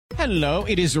Hello,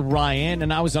 it is Ryan,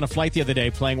 and I was on a flight the other day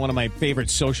playing one of my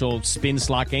favorite social spin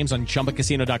slot games on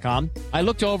ChumbaCasino.com. I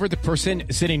looked over at the person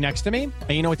sitting next to me, and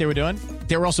you know what they were doing?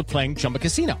 They were also playing Chumba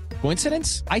Casino.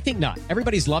 Coincidence? I think not.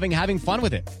 Everybody's loving having fun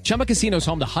with it. Chumba Casino is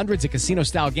home to hundreds of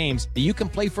casino-style games that you can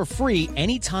play for free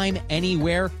anytime,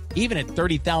 anywhere, even at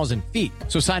 30,000 feet.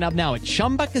 So sign up now at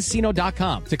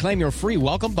ChumbaCasino.com to claim your free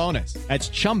welcome bonus. That's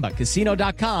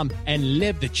ChumbaCasino.com and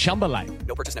live the Chumba life.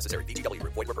 No purchase necessary. VGW.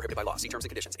 Void where prohibited by law. See terms and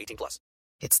conditions. 18+.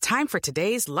 It's time for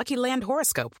today's Lucky Land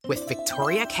horoscope with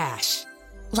Victoria Cash.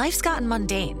 Life's gotten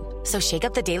mundane, so shake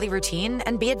up the daily routine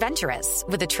and be adventurous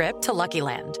with a trip to Lucky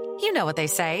Land. You know what they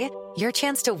say. Your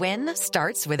chance to win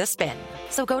starts with a spin.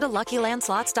 So go to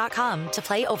LuckyLandSlots.com to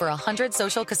play over 100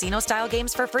 social casino-style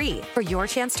games for free for your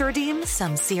chance to redeem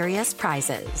some serious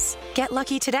prizes. Get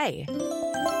lucky today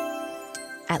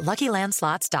at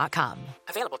LuckyLandSlots.com.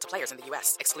 Available to players in the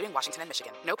U.S., excluding Washington and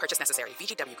Michigan. No purchase necessary.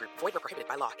 VGW Group. Void where prohibited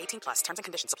by law. 18+. Terms and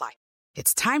conditions apply.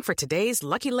 It's time for today's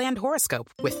Lucky Land horoscope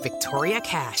with Victoria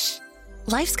Cash.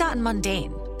 Life's gotten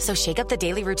mundane, so shake up the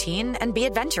daily routine and be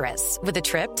adventurous with a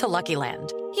trip to Lucky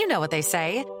Land. You know what they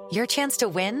say. Your chance to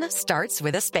win starts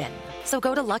with a spin. So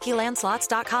go to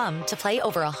LuckyLandSlots.com to play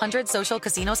over 100 social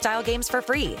casino-style games for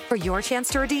free for your chance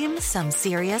to redeem some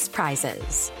serious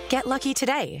prizes. Get lucky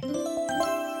today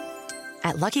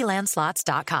at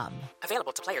LuckyLandSlots.com.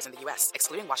 Available to players in the U.S.,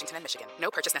 excluding Washington and Michigan.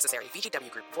 No purchase necessary.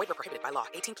 VGW Group. Void where prohibited by law.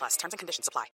 18+. Terms and conditions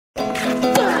apply.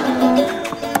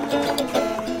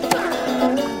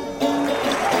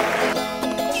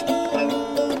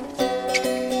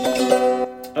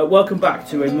 Welcome back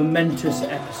to a momentous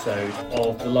episode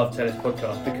of the Love Tennis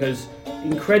podcast, because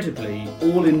incredibly,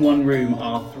 all in one room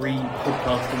are three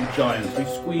podcasting giants. We've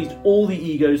squeezed all the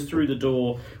egos through the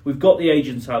door, we've got the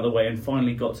agents out of the way, and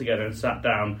finally got together and sat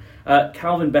down.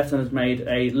 Calvin Betton has made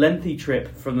a lengthy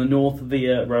trip from the north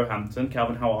via Roehampton.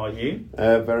 Calvin, how are you?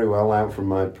 Very well, out from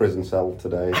my prison cell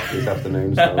today, this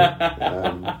afternoon. So,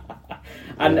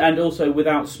 and also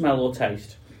without smell or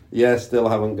taste. Yeah, still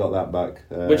haven't got that back.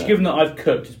 Which, given that I've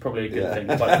cooked, is probably a good thing,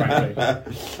 quite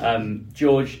frankly.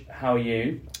 George, how are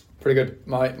you? Pretty good.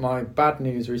 My bad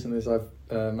news recently is I've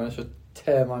managed to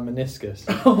tear my meniscus.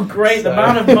 Oh, great! So... The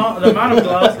man of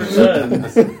glass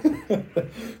returns.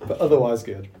 But otherwise,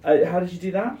 good. How did you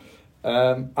do that?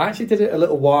 I actually did it a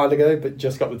little while ago, but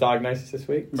just got the diagnosis this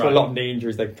week. So right. A lot of knee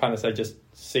injuries, they kind of say just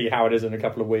see how it is in a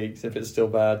couple of weeks. If it's still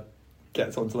bad,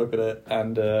 get someone to look at it.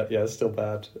 And it's still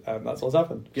bad. And that's what's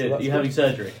happened. Good. So Are you having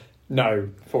surgery? No,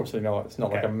 fortunately not. It's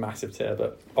not okay. like a massive tear,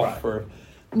 but off for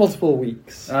multiple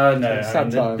weeks. Oh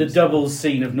no, the doubles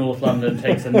scene of North London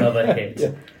takes another hit.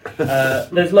 Yeah.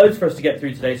 There's loads for us to get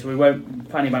through today, so we won't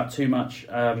fanny about too much.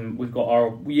 We've got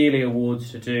our yearly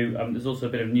awards to do. There's also a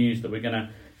bit of news that we're going to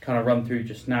kind of run through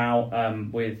just now,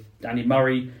 with Andy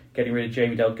Murray getting rid of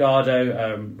Jamie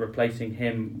Delgado, replacing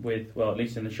him with, well, at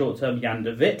least in the short term, Jan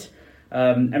de Witt.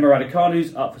 Emma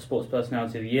Raducanu's up for Sports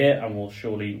Personality of the Year and will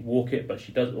surely walk it, but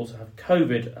she does also have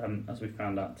COVID, as we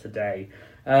found out today.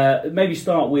 Maybe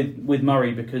start with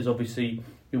Murray, because obviously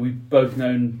we've both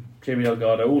known Jamie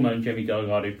Delgado, all known Jamie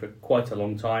Delgado for quite a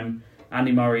long time.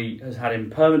 Andy Murray has had him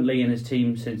permanently in his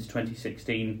team since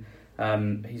 2016.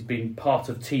 He's been part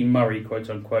of Team Murray, quote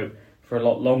unquote, for a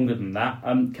lot longer than that.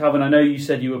 Calvin, I know you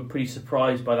said you were pretty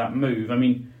surprised by that move. I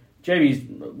mean, Jamie's,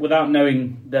 without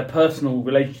knowing their personal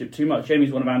relationship too much,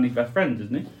 Jamie's one of Andy's best friends,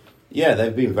 isn't he? Yeah,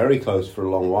 they've been very close for a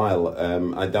long while.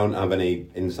 I don't have any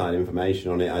inside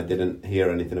information on it. I didn't hear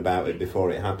anything about it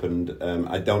before it happened.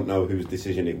 I don't know whose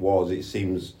decision it was. It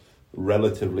seems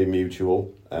relatively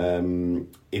mutual.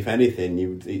 If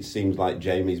anything, it seems like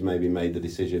Jamie's maybe made the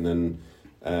decision.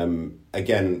 And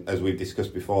again, as we've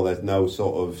discussed before, there's no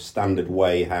sort of standard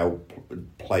way how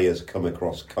players come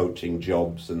across coaching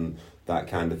jobs and that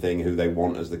kind of thing, who they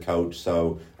want as the coach.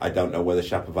 So I don't know whether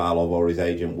Shapovalov or his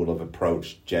agent would have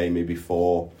approached Jamie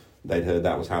before they'd heard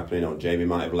that was happening, or Jamie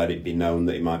might have let it be known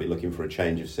that he might be looking for a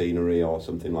change of scenery or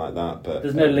something like that. But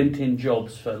there's no LinkedIn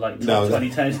jobs for like top 20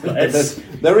 tennis players.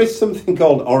 There is something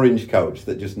called Orange Coach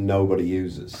that just nobody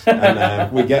uses,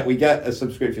 and we get a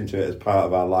subscription to it as part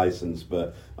of our license,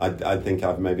 but I think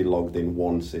I've maybe logged in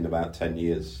once in about 10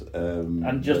 years.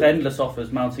 And just endless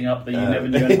offers mounting up that you never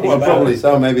knew anything well, about. Probably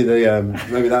so. Maybe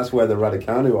maybe that's where the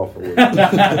Raducanu offer was.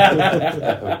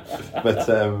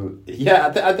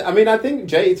 I mean, I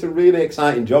think it's a really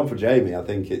exciting job for Jamie. I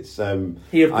think it's...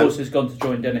 he, of course, has gone to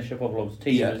join Denis Shapovalov's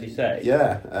team, as you say.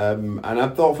 Yeah, and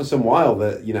I've thought for some while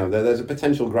that, there's a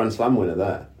potential Grand Slam winner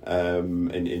there.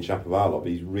 in Shapovalov.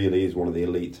 He really is one of the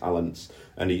elite talents,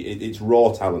 and it's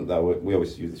raw talent though. We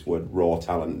always use this word raw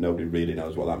talent. Nobody really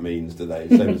knows what that means, do they?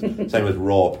 Same as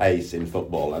raw pace in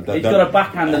football. He's got a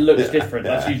backhand that looks different.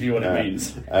 That's usually what it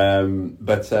means.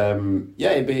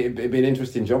 It'd be an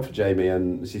interesting job for Jamie,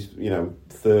 and this is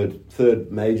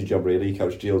third major job really. He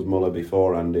coached Gilles Muller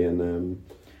before Andy, and.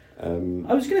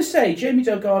 I was going to say, Jamie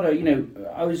Delgado,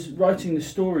 I was writing the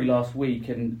story last week,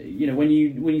 and when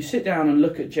you sit down and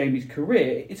look at Jamie's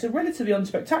career, it's a relatively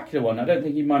unspectacular one. I don't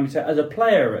think you mind me saying, as a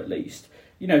player at least.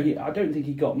 I don't think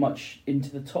he got much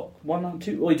into the top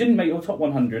 100, or he didn't make your top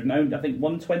 100. No, I think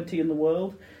 120 in the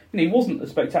world. He wasn't a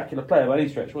spectacular player by any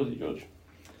stretch, was he, George?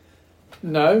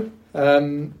 No.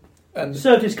 And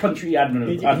served his country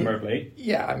admirably.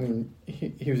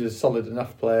 He was a solid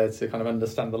enough player to kind of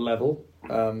understand the level.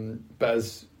 But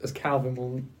as Calvin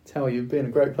will tell you, being a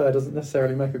great player doesn't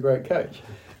necessarily make a great coach.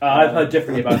 I've heard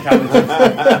differently about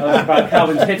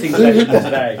Calvin's hitting session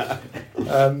today.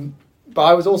 But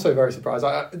I was also very surprised.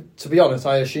 To be honest,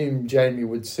 I assumed Jamie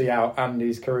would see out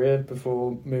Andy's career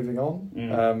before moving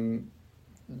on.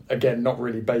 Again, not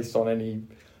really based on any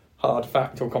hard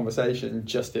fact or conversation,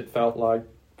 just it felt like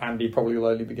Andy probably will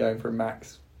only be going for a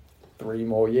max 3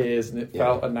 more years, and it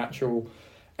felt a natural...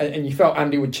 And you felt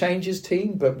Andy would change his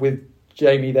team, but with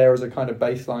Jamie there as a kind of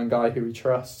baseline guy who he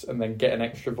trusts, and then get an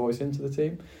extra voice into the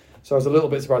team. So I was a little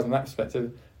bit surprised from that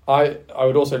perspective. I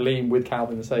would also lean with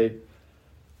Calvin and say,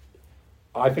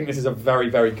 I think this is a very,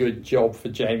 very good job for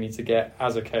Jamie to get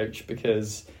as a coach,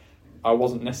 because I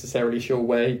wasn't necessarily sure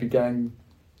where he'd be going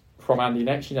from Andy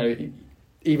next.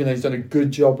 Even though he's done a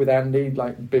good job with Andy,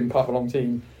 like been part of a long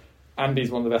team,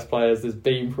 Andy's one of the best players there's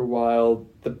been for a while.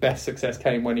 The best success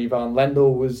came when Ivan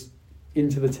Lendl was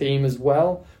into the team as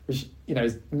well, which,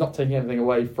 is not taking anything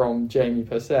away from Jamie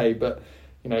per se, but,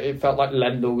 it felt like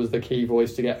Lendl was the key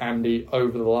voice to get Andy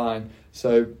over the line.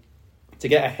 So to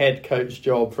get a head coach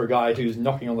job for a guy who's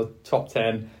knocking on the top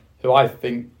 10, who I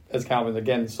think, as Calvin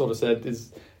again sort of said,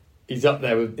 he's up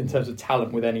there in terms of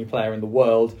talent with any player in the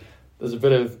world. There's a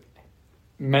bit of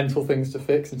mental things to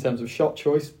fix in terms of shot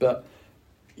choice, but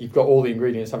you've got all the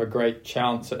ingredients to have a great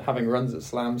chance at having runs at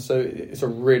slams, so it's a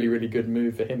really, really good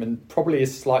move for him, and probably a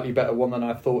slightly better one than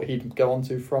I thought he'd go on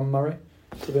to from Murray,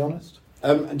 to be honest.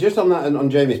 Just on that, and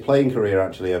on Jamie's playing career,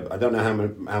 actually, I don't know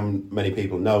how many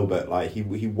people know, but he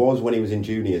was, when he was in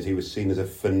juniors, he was seen as a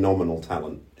phenomenal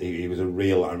talent. He was a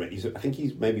real... I think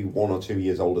he's maybe 1 or 2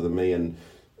 years older than me, and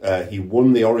he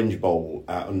won the Orange Bowl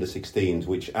at under 16s,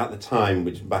 which at the time,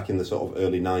 which back in the sort of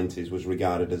early 90s, was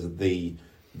regarded as the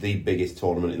biggest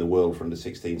tournament in the world for under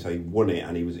 16. So he won it,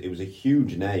 and it was a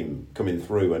huge name coming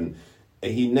through. And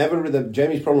he never...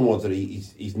 Jamie's problem was that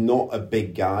he's not a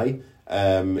big guy.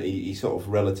 He's sort of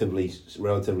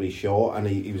relatively short, and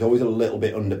he was always a little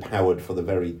bit underpowered for the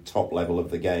very top level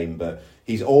of the game. But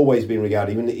he's always been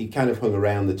regarded, even he kind of hung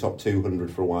around the top 200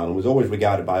 for a while, and was always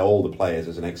regarded by all the players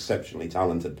as an exceptionally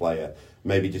talented player.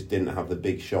 Maybe just didn't have the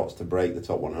big shots to break the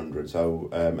top 100. So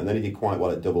and then he did quite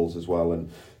well at doubles as well.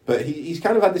 But he's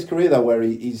kind of had this career though where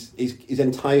his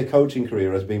entire coaching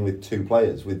career has been with 2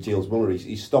 players, with Gilles Muller.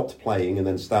 He stopped playing and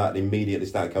then immediately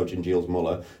started coaching Gilles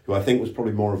Muller, who I think was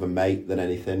probably more of a mate than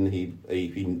anything. They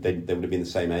would have been the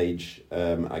same age,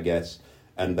 I guess.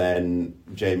 And then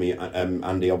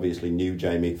Andy obviously knew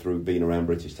Jamie through being around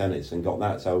British tennis and got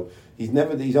that. So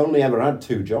he's only ever had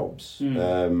 2 jobs,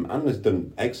 and has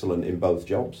done excellent in both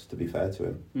jobs, to be fair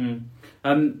to him.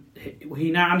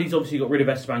 Andy's obviously got rid of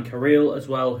Esteban Carril as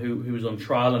well, who was on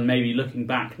trial, and maybe looking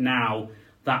back now,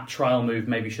 that trial move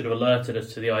maybe should have alerted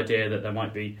us to the idea that there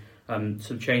might be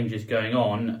some changes going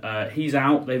on. He's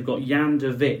out. They've got Jan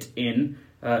de Witt in,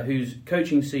 whose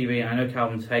coaching CV, I know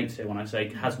Calvin hates it when I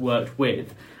say has worked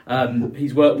with.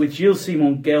 He's worked with Gilles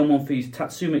Simon, Gael Monfils,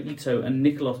 Tatsuma Ito and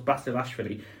Nicolas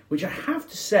Basilashvili, which I have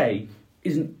to say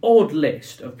is an odd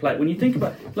list of players. When you think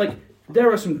about there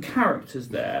are some characters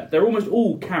there. They're almost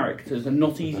all characters and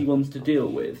not easy ones to deal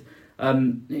with.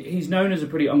 He's known as a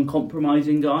pretty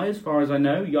uncompromising guy, as far as I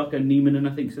know. Jaakko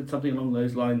Nieminen, I think, said something along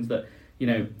those lines that,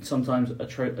 sometimes a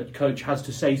coach has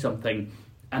to say something,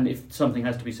 and if something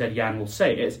has to be said, Jan will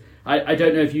say it. I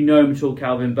don't know if you know him at all,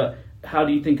 Calvin, but how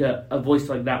do you think a voice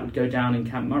like that would go down in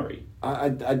Camp Murray? I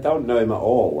don't know him at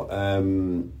all.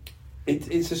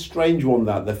 It's a strange one,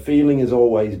 that the feeling has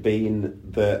always been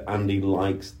that Andy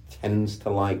tends to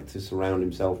like to surround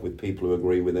himself with people who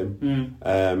agree with him,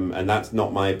 and that's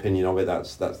not my opinion of it.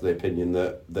 That's the opinion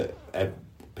that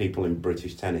people in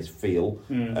British tennis feel.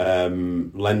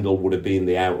 Lendl would have been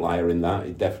the outlier in that.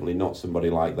 He's definitely not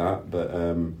somebody like that, but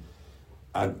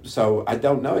so I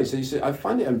don't know. I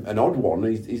find it an odd one.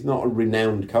 He's not a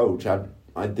renowned coach.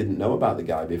 I didn't know about the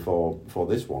guy before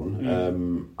this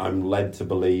one. I'm led to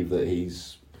believe that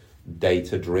he's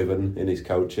data driven in his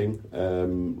coaching,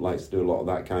 likes to do a lot of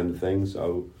that kind of thing.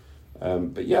 So,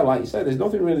 but yeah, like you said, there's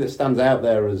nothing really that stands out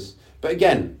there as. But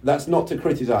again, that's not to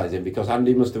criticise him, because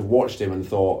Andy must have watched him and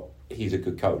thought he's a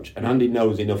good coach, and Andy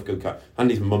knows enough good coach.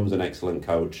 Andy's mum's an excellent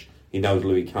coach. He knows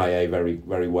Louis Caillé very,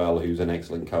 very well, who's an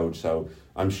excellent coach. So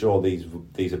I'm sure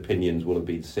these opinions will have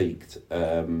been seeked.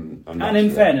 And in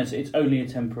fairness, it's only a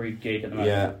temporary gig at the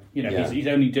moment. Yeah, he's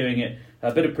only doing it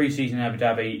a bit of pre-season in Abu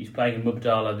Dhabi. He's playing in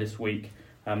Mubdala this week.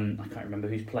 I can't remember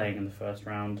who's playing in the first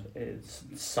round. It's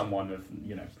someone of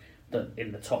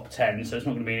in the top 10, so it's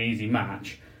not going to be an easy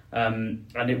match. And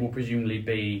it will presumably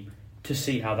be to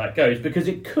see how that goes, because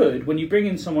it could, when you bring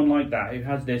in someone like that who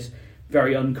has this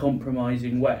very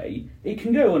uncompromising way, it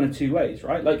can go one of two ways,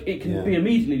 right? Like, it can be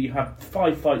immediately you have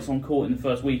 5 fights on court in the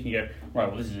first week and you go, right,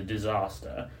 well, this is a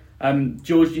disaster.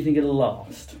 George, do you think it'll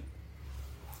last?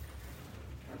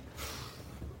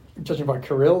 Judging by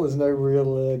Kirill, there's no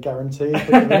real guarantee.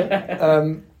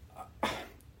 I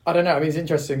don't know. I mean, it's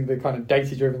interesting, the kind of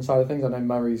data-driven side of things. I know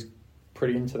Murray's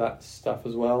pretty into that stuff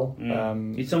as well.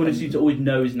 He's someone who seems to always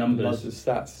know his numbers. Loves his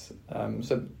stats.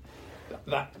 So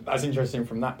that's interesting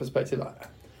from that perspective.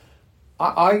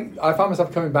 I find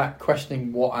myself coming back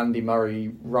questioning what Andy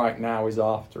Murray right now is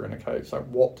after in a coach. Like,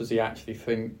 what does he actually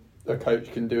think a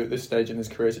coach can do at this stage in his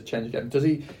career to change again?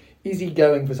 Is he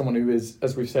going for someone who is,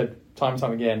 as we've said time and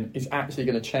time again, is actually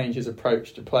going to change his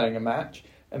approach to playing a match?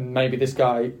 And maybe this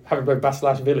guy, having both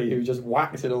Basilashvili, who just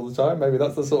whacks it all the time, maybe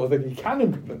that's the sort of thing he can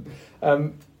implement.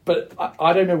 But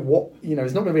I don't know what,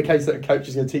 it's not going to be a case that a coach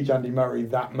is going to teach Andy Murray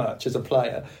that much as a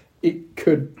player. It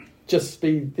could just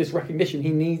be this recognition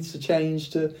he needs to change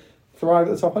to thrive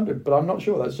at the top 100. But I'm not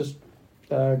sure. That's just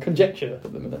conjecture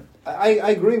at the minute.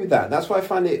 I agree with that. That's why I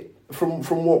find it, from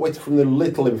the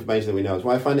little information that we know, is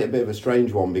why I find it a bit of a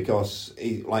strange one, because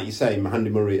like you say,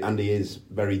 Andy is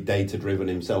very data driven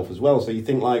himself as well. So you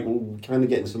think, like, well, kind of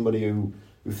getting somebody who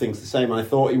thinks the same. I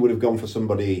thought he would have gone for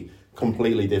somebody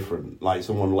completely different, like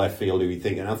someone left field who you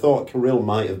think, and I thought Kirill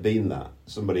might have been that,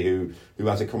 somebody who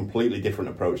has a completely different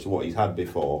approach to what he's had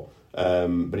before.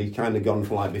 But he's kind of gone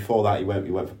for, like, before that he went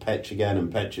for Petch again,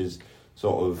 and Petch's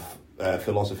sort of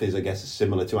philosophies, I guess, are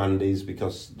similar to Andy's,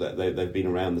 because they've been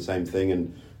around the same thing.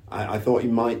 And I thought he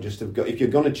might just have got, if you're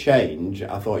going to change,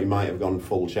 I thought he might have gone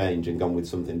full change and gone with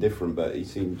something different, but he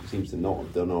seems to not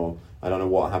have done. Or I don't know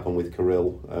what happened with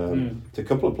Kirill. It's a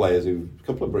couple of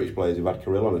British players who've had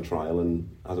Kirill on a trial and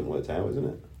hasn't worked out, isn't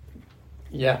it?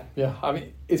 Yeah. I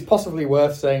mean, it's possibly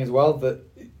worth saying as well that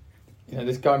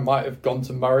this guy might have gone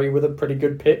to Murray with a pretty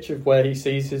good pitch of where he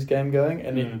sees his game going,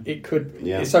 and it could.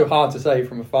 Yeah. It's so hard to say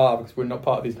from afar because we're not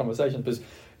part of these conversations, but it's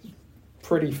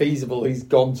pretty feasible he's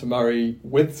gone to Murray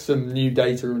with some new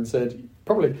data and said,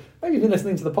 probably, maybe you've been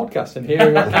listening to the podcast and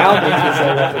hearing what Cal needs to say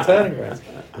about the turning rates.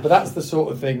 But that's the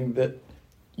sort of thing that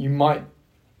you might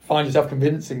find yourself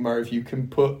convincing Murray if you can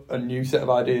put a new set of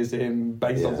ideas to him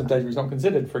based on some data he's not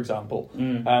considered, for example.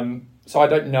 So I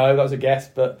don't know, that was a guess,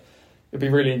 but it'd be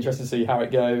really interesting to see how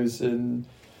it goes and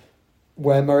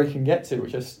where Murray can get to,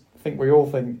 which I think we all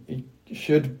think he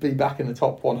should be back in the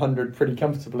top 100 pretty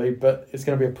comfortably, but it's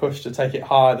going to be a push to take it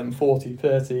higher than 40,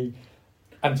 30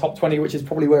 and top 20, which is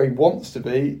probably where he wants to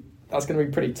be. That's going to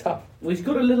be pretty tough. Well, he's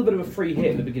got a little bit of a free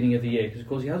hit at the beginning of the year because, of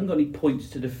course, he hasn't got any points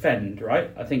to defend, right?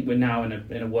 I think we're now in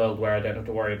a world where I don't have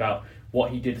to worry about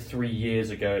what he did 3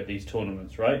 years ago at these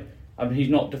tournaments, right? I mean, he's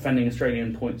not defending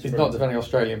Australian points. He's not defending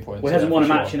Australian points. Well, he hasn't won a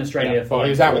match in Australia for well,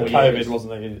 he was out with COVID, years.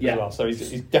 Wasn't he, as well? So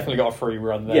he's definitely got a free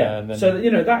run there. Yeah, and then... so,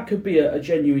 that could be a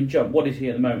genuine jump. What is he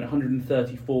at the moment?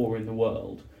 134 in the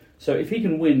world. So if he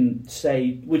can win,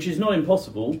 say, which is not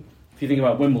impossible, if you think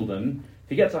about Wimbledon, if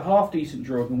he gets a half-decent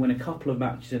draw and win a couple of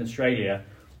matches in Australia,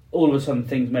 all of a sudden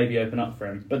things maybe open up for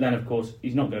him. But then, of course,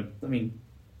 he's not going to... I mean,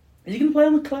 is he going to play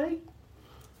on the clay?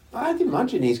 I'd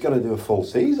imagine he's going to do a full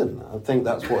season. I think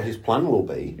that's what his plan will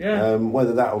be. Yeah.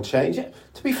 Whether that'll change.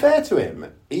 To be fair to him,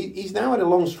 he's now had a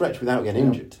long stretch without getting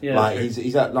injured. Yeah, like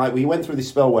he's at, like he went through this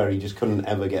spell where he just couldn't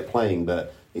ever get playing,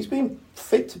 but he's been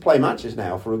fit to play matches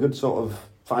now for a good sort of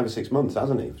 5 or 6 months,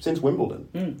 hasn't he? Since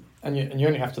Wimbledon. And you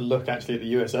only have to look actually at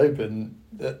the US Open.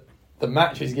 That the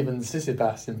match he's given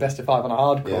Tsitsipas in best of 5 on a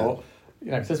hard court.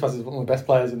 Yeah. Tsitsipas is one of the best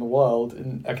players in the world,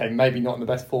 and okay, maybe not in the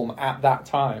best form at that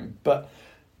time, but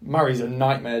Murray's a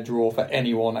nightmare draw for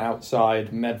anyone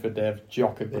outside Medvedev,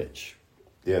 Djokovic.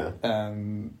 Yeah.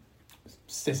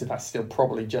 Tsitsipas still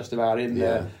probably just about in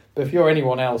there. But if you're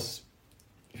anyone else,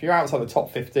 if you're outside the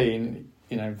top 15,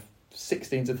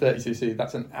 16 to 32 seed,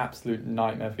 that's an absolute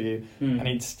nightmare for you. And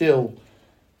he'd still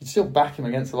you'd still back him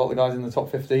against a lot of the guys in the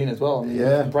top 15 as well. I mean, you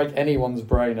can break anyone's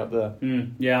brain up there.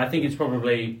 Yeah, I think it's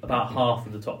probably about half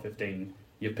of the top 15.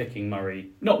 You're picking Murray,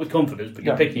 not with confidence, but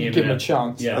you're picking him. Give him a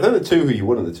chance. Yeah. I think the two who you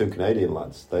won are the two Canadian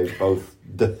lads. They've both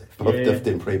duffed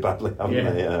him pretty badly,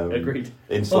 haven't they? Agreed.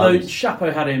 In Although slams.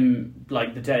 Chapo had him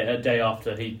like the day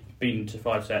after he'd been to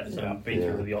 5 sets and been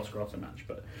through the Oscar Otter match.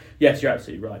 But yes, you're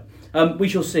absolutely right. We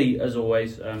shall see, as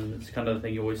always. It's kind of the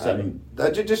thing you always say.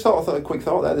 Just a quick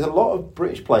thought there. There's a lot of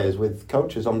British players with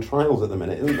coaches on trials at the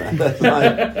minute, isn't there?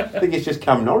 I think it's just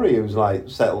Cam Norrie who's like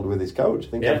settled with his coach. I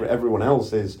think everyone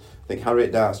else is. I think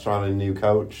Harriet Dart's trialing a new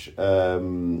coach.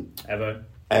 Evo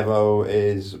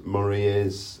is. Murray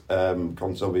is.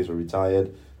 Consovi's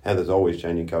retired. Heather's always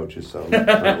changing coaches, so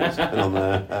that's been on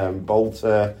there.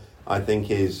 Bolter, I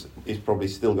think, is probably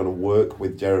still going to work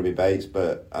with Jeremy Bates,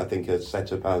 but I think her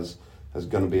setup has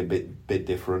going to be a bit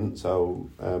different. So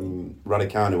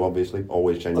Raducanu, obviously,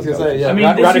 always changing coaches. I was going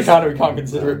to say, Raducanu, we can't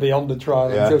consider it beyond a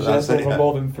trial until she has for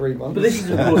more than 3 months. But this is,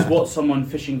 of course, what someone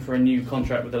fishing for a new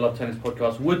contract with the Love Tennis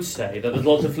podcast would say, that there's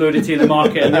lots of fluidity in the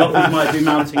market and the offers might be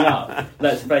mounting up,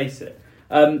 let's face it.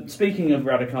 Speaking of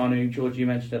Raducanu, George, you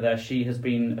mentioned her there, she has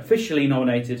been officially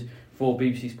nominated for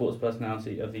BBC Sports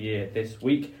Personality of the Year this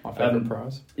week. My favourite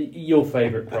prize. Your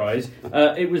favourite prize.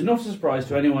 It was not a surprise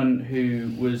to anyone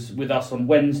who was with us on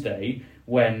Wednesday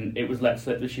when it was let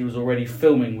slip that she was already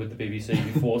filming with the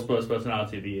BBC before Sports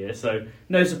Personality of the Year. So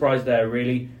no surprise there,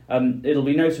 really. It'll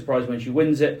be no surprise when she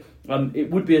wins it.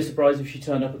 It would be a surprise if she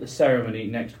turned up at the ceremony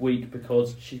next week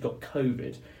because she's got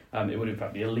COVID. It would in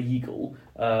fact be illegal,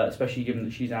 especially given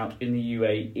that she's out in the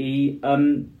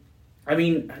UAE. I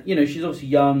mean, she's obviously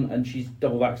young and she's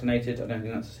double vaccinated. I don't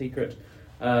think that's a secret.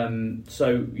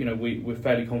 So, we're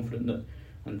fairly confident that,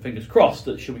 and fingers crossed,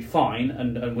 that she'll be fine.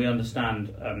 And we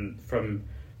understand from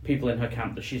people in her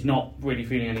camp that she's not really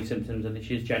feeling any symptoms and that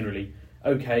she's generally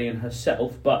okay in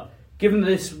herself. But given that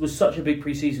this was such a big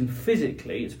pre-season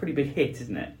physically, it's a pretty big hit,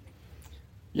 isn't it?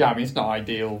 Yeah, I mean, it's not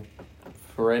ideal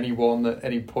for anyone at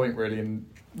any point, really, in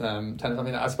tennis. I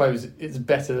mean, I suppose it's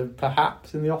better,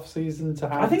 perhaps, in the off-season to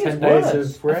have 10 days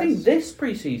of rest. I think this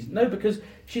pre-season, no, because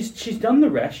she's done the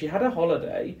rest, she had a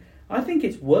holiday. I think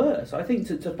it's worse. I think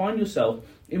to find yourself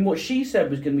in what she said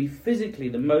was going to be physically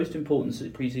the most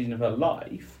important pre-season of her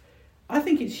life, I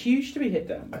think it's huge to be hit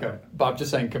down. Okay, but I'm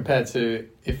just saying, compared to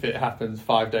if it happens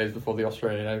 5 days before the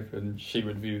Australian Open, she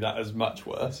would view that as much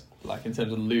worse, like in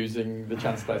terms of losing the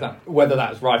chance to play that. Whether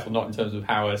that's right or not in terms of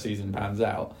how her season pans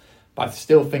out, but I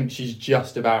still think she's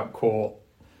just about caught,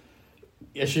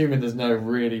 assuming there's no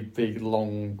really big,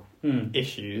 long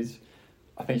issues,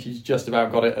 I think she's just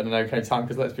about got it at an okay time,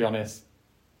 because let's be honest,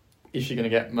 is she going to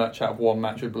get much out of one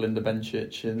match with Belinda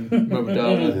Bencic and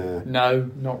Mubadala? No,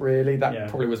 not really. That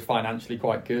probably was financially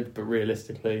quite good, but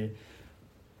realistically,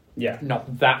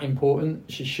 not that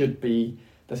important. She should be,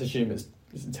 let's assume it's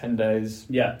 10 days.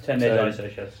 Yeah, 10 days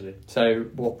isolation yesterday. So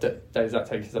what days that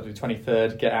takes us up to the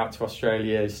 23rd, get out to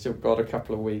Australia, you've still got a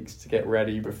couple of weeks to get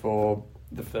ready before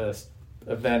the first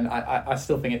event. I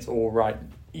still think it's all right,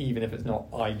 even if it's not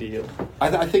ideal.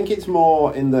 I think it's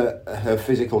more in her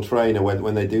physical trainer,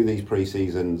 when they do these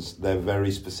pre-seasons, they're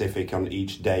very specific on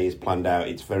each day is planned out.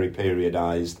 It's very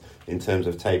periodised in terms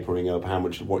of tapering up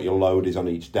what your load is on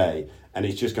each day, and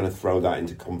it's just going to throw that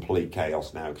into complete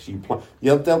chaos now, because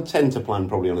they'll tend to plan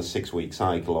probably on a 6-week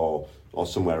cycle or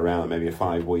somewhere around maybe a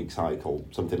 5-week cycle,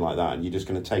 something like that, and you're just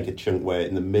going to take a chunk where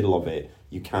in the middle of it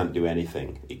you can't do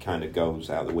anything. It kind of goes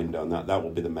out the window, and that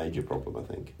will be the major problem, I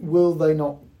think. Will they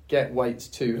not get weights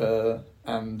to her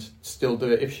and still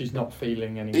do it if she's not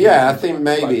feeling any? Yeah, I think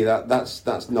maybe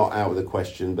that's not out of the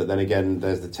question. But then again,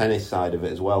 there's the tennis side of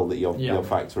it as well that you're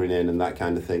factoring in and that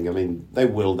kind of thing. I mean,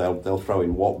 they'll throw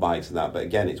in watt bikes and that, but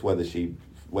again, it's whether she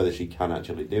can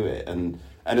actually do it. And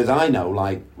as I know,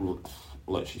 like,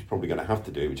 look, she's probably going to have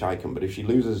to do it, which I can. But if she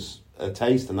loses a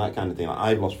taste and that kind of thing, like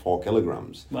I've lost 4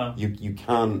 kilograms. Wow. You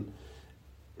can't.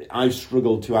 I've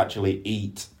struggled to actually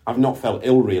eat. I've not felt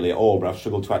ill really at all, but I've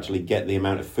struggled to actually get the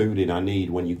amount of food in I need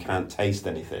when you can't taste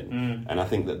anything. And I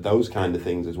think that those kind of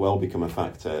things as well become a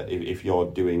factor if you're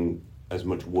doing as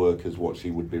much work as what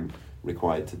she would be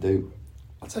required to do.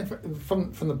 I'd say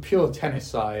from the pure tennis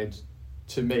side,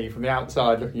 to me, from the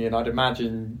outside looking in, I'd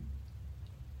imagine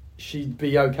she'd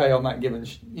be okay on that, given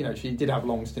she did have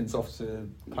long stints off to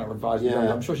kind of advise.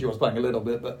 I'm sure she was playing a little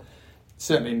bit, but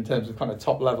certainly in terms of kind of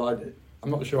top level, I'm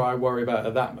not sure I worry about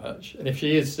her that much. And if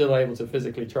she is still able to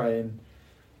physically train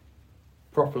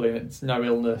properly and it's no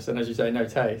illness and, as you say, no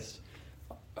taste,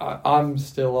 I'm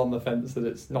still on the fence that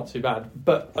it's not too bad.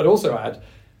 But I'd also add,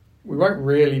 we won't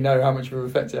really know how much of an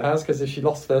effect it has, because if she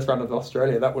lost first round of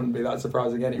Australia, that wouldn't be that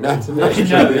surprising anyway to me. No,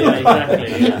 yeah,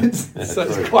 exactly. Yeah. So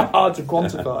it's quite hard to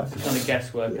quantify. It's kind of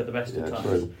guesswork at the best of times.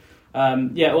 True.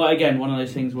 Well, again, one of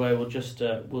those things where we'll just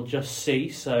see.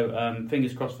 So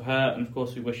fingers crossed for her, and of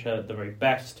course we wish her the very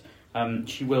best.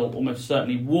 She will almost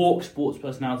certainly walk Sports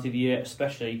Personality of the Year,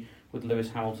 especially with Lewis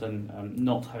Hamilton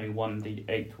not having won the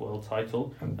 8th world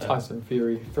title. And Tyson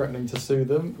Fury threatening to sue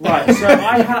them. Right, so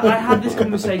I had this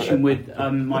conversation with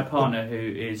my partner, who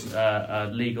is a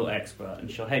legal expert, and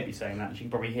she'll hate me saying that, and she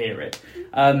can probably hear it.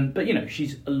 But,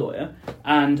 she's a lawyer,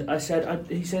 and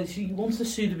he said he wants to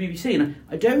sue the BBC, and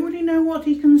I don't really know what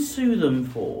he can sue them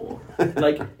for.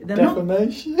 Like, they're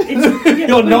defamation?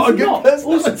 You're not a good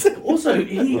person. Also,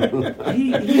 he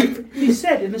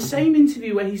said in the same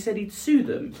interview where he said he'd sue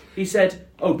them, he said,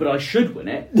 "Oh, but I should win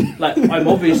it. Like, I'm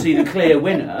obviously the clear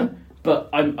winner." But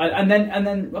and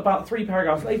then about 3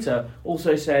 paragraphs later,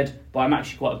 also said, "But I'm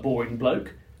actually quite a boring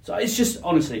bloke." So it's just,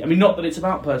 honestly, I mean, not that it's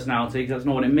about personality, because that's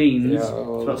not what it means. It's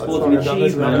about sporting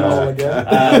achievement.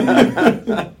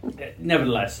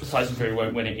 Nevertheless, Tyson Fury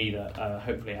won't win it either.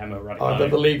 Hopefully Emma Raducanu. Either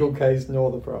the legal case nor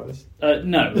the prize.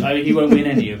 No, he won't win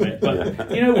any of it.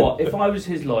 But you know what? If I was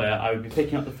his lawyer, I would be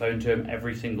picking up the phone to him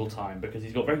every single time, because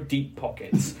he's got very deep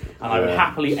pockets, and I would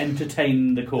happily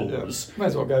entertain the cause. Yeah. Might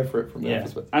as well go for it from their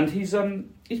perspective. And he's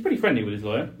pretty friendly with his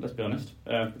lawyer, let's be honest,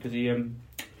 because he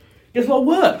gets a lot of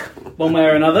work, one way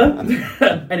or another.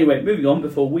 Anyway, moving on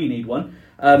before we need one.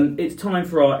 It's time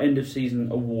for our end of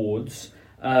season awards.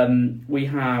 We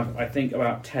have, I think,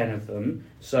 about 10 of them,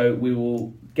 so we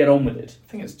will get on with it. I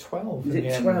think it's 12. Is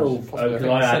it 12? Oh, because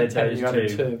I added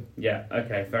those two. Yeah,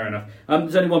 okay, fair enough.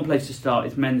 There's only one place to start.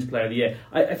 It's Men's Player of the Year.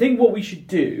 I think what we should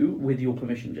do, with your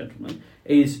permission, gentlemen,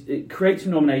 is create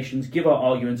some nominations, give our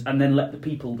arguments, and then let the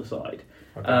people decide.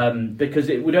 Okay. Because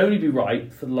it would only be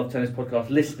right for the Love Tennis Podcast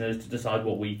listeners to decide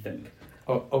what we think.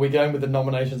 Are we going with the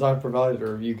nominations I've provided,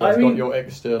 or have you guys got your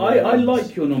external? I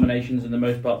like your nominations in the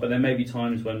most part, but there may be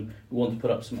times when we want to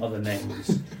put up some other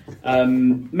names.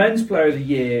 Men's Player of the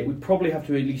Year, we probably have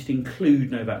to at least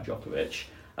include Novak Djokovic,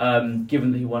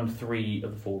 given that he won 3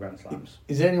 of the 4 Grand Slams.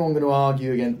 Is anyone going to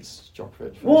argue against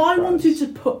Djokovic? Well, I wanted to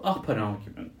put up an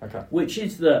argument, which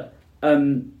is that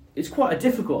it's quite a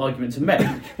difficult argument to make,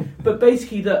 but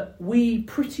basically that we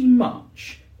pretty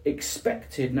much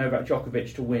expected Novak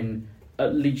Djokovic to win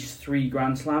at least 3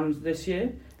 Grand Slams this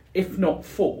year, if not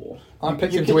 4. I'm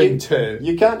picking to win 2.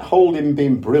 You can't hold him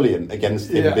being brilliant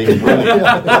against him being brilliant.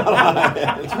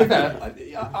 To be fair,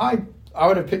 I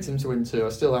would have picked him to win 2. I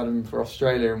still had him for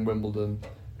Australia and Wimbledon,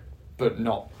 but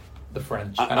not the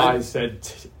French. I said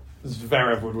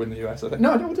Zverev would win the US. I think.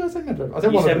 No, did I say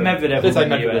Medvedev? You said Medvedev would win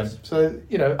the US. So,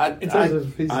 in terms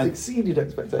of he's exceeded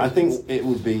expectations. I think it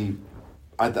would be...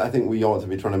 I think we ought to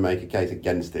be trying to make a case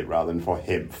against it rather than for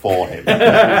him.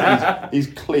 He's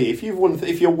clear. If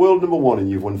you're world number 1 and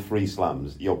you've won 3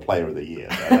 slams, you're Player of the Year.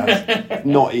 That's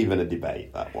not even a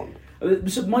debate, that one.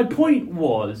 So my point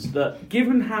was that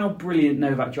given how brilliant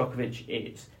Novak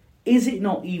Djokovic is it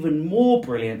not even more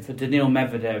brilliant for Daniil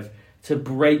Medvedev to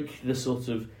break the sort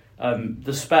of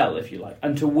the spell, if you like,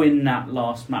 and to win that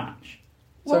last match?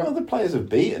 Well, other players have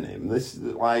beaten him.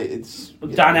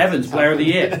 Dan Evans, Player of the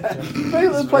Year.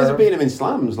 Other players have beaten him in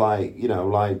slams, well,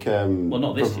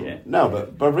 not this year. No,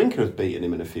 but Wawrinka has beaten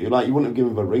him in a few. Like, you wouldn't have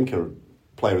given Wawrinka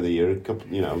Player of the Year a couple,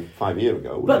 5 years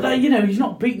ago. But he's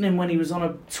not beaten him when he was on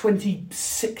a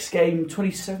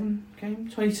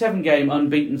 27 game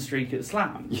unbeaten streak at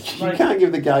slams. You can't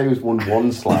give the guy who's won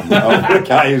 1 slam over a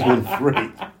guy who's won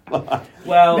 3.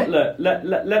 Well, look,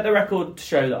 let the record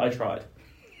show that I tried.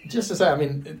 Just to say, I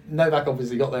mean, Novak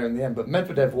obviously got there in the end, but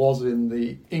Medvedev was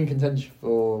in contention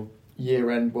for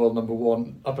year-end world number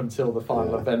 1 up until the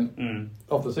final event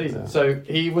of the season. Yeah. So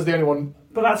he was the only one.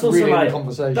 But that's also really in the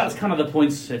conversation. That's kind of the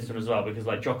points system as well, because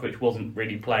Djokovic wasn't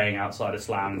really playing outside of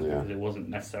slams because it wasn't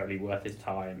necessarily worth his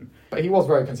time. But he was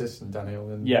very consistent, Daniel.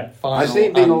 I see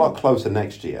it being a lot closer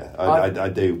next year. I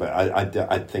do, but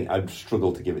I think I'd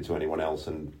struggle to give it to anyone else,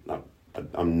 and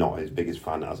I'm not his biggest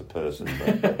fan as a person.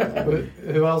 But,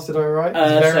 who else did I write?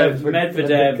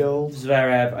 Medvedev,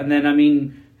 Zverev, and then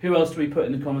who else do we put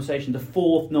in the conversation? The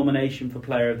 4th nomination for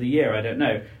Player of the Year. I don't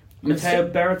know. Matteo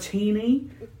Berrettini.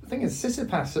 I think it's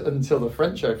Tsitsipas until the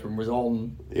French Open was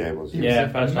on. Yeah, it was.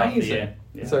 First half of the year.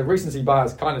 Yeah. So recency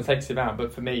bias kind of takes him out,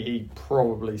 but for me, he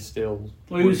probably still.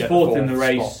 Well, he was 4th in the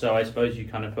race, so I suppose you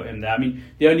kind of put him there. I mean,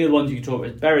 the only other ones you could talk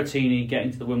about is Berrettini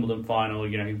getting to the Wimbledon final.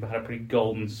 He had a pretty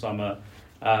golden summer.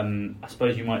 I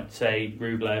suppose you might say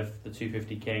Rublev, the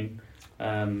 250 king,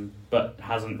 but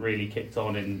hasn't really kicked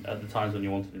on at the times when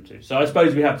you wanted him to. So I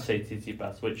suppose we have to say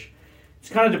Tsitsipas, which It's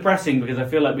kind of depressing because I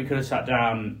feel like we could have sat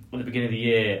down at the beginning of the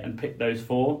year and picked those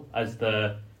 4 as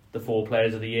the 4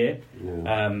 players of the year.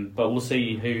 Yeah. But we'll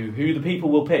see who the people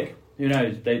will pick. Who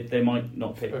knows? They might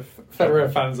not pick.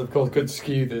 Federer fans, of course, could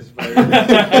skew this vote.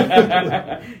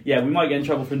 Yeah, we might get in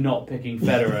trouble for not picking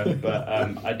Federer, but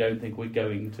I don't think we're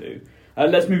going to.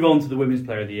 Let's move on to the Women's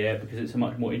Player of the Year because it's a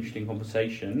much more interesting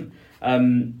conversation.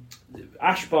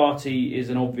 Ash Barty is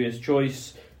an obvious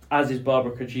choice, as is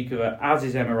Barbara Krejcikova, as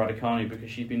is Emma Raducanu, because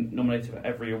she's been nominated for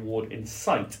every award in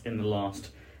sight in the last,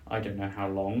 I don't know how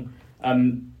long.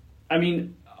 I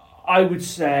mean, I would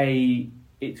say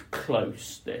it's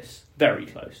close, this. Very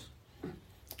close.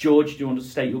 George, do you want to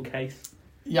state your case?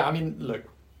 Yeah, I mean, look,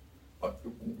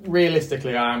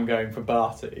 realistically, I am going for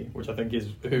Barty, which I think is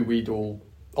who we'd all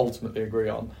ultimately agree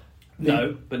on.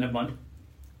 No, but never mind.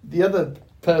 The other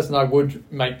person I would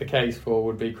make the case for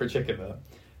would be Krejcikova,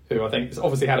 who I think has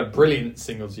obviously had a brilliant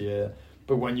singles year,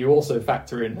 but when you also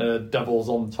factor in her doubles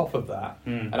on top of that,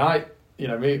 and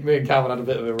me and Calvin had a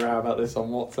bit of a row about this on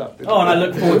WhatsApp. And I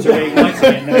look forward to reigniting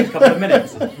it in the next couple of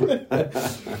minutes.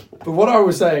 But what I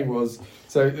was saying was,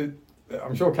 so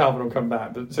I'm sure Calvin will come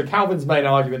back, but so Calvin's main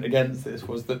argument against this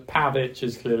was that Pavic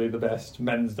is clearly the best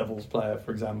men's doubles player,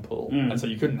 for example, and so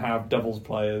you couldn't have doubles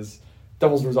players,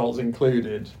 doubles results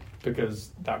included, because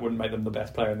that wouldn't make them the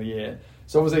best player in the year.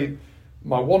 So obviously,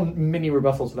 my one mini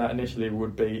rebuttal to that initially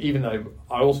would be, even though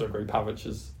I also agree Pavic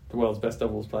is the world's best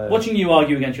doubles player. Watching you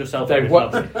argue against yourself,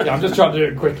 I'm just trying to do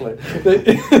it quickly.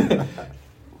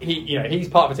 He's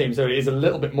part of a team, so it is a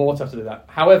little bit more tough to do that.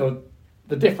 However,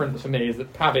 the difference for me is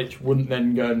that Pavic wouldn't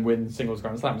then go and win singles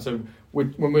Grand Slam. So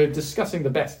when we're discussing the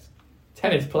best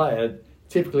tennis player,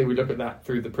 typically we look at that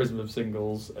through the prism of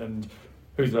singles and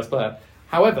who's the best player.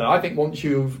 However, I think once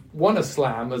you've won a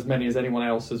slam, as many as anyone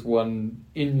else has won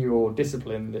in your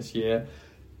discipline this year,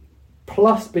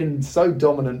 plus been so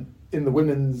dominant in the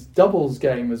women's doubles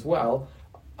game as well,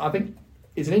 I think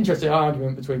it's an interesting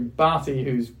argument between Barty,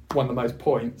 who's won the most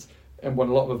points and won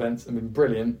a lot of events and been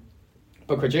brilliant,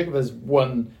 but Krejcikova's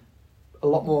won a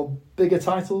lot more bigger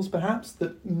titles, perhaps,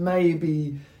 that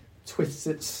maybe twists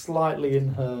it slightly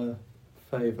in her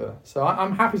favour. So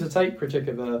I'm happy to take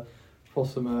Krejcikova for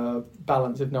some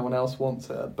balance if no one else wants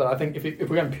her. But I think if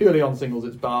we're going purely on singles,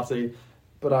 it's Barty.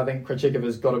 But I think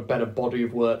Krejcikova's got a better body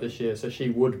of work this year, so she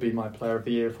would be my player of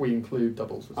the year if we include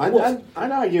doubles. I'd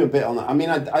argue a bit on that. I mean,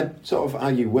 I'd sort of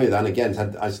argue with and against.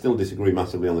 I still disagree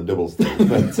massively on the doubles thing.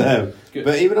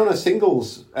 But even on a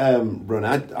singles run,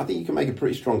 I think you can make a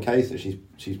pretty strong case that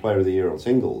she's player of the year on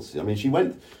singles. I mean, she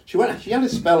had a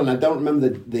spell, and I don't remember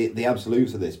the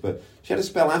absolutes of this, but she had a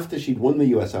spell after she'd won the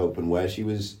US Open where she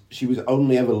was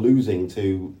only ever losing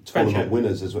to tournament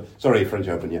winners as well. Sorry, French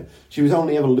Open, yeah. She was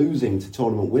only ever losing to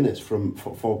tournament winners for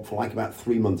like about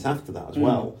 3 months after that as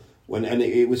well.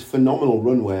 It was a phenomenal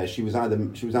run where she was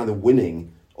either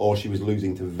winning or she was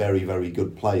losing to very, very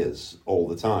good players all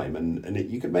the time.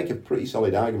 And you could make a pretty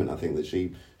solid argument, I think, that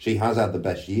she has had the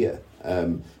best year.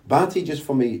 Barty, just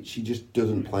for me, she just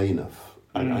doesn't play enough.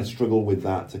 I struggle with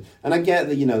that. And I get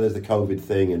that, there's the COVID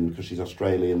thing, and because she's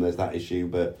Australian, there's that issue,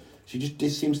 but she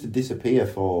just seems to disappear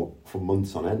for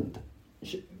months on end.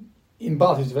 In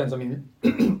Barty's defence, I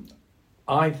mean,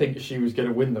 I think she was going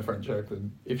to win the French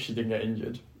Open if she didn't get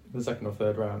injured in the second or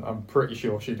third round. I'm pretty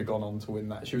sure she'd have gone on to win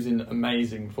that. She was in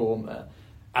amazing form there.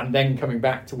 And then coming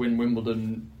back to win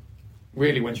Wimbledon,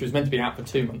 really, when she was meant to be out for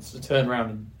 2 months, to turn around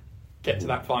and get to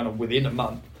that final within a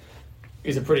month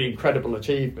is a pretty incredible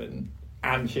achievement.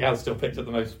 And she has still picked up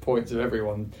the most points of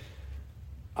everyone.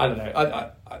 I don't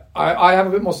know. I have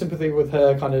a bit more sympathy with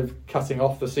her kind of cutting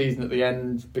off the season at the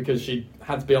end because she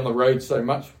had to be on the road so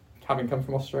much, having come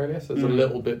from Australia. So it's a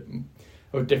little bit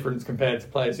of a difference compared to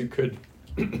players who could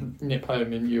nip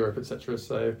home in Europe, etc.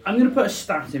 So I'm going to put a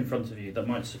stat in front of you that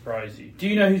might surprise you. Do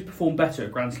you know who's performed better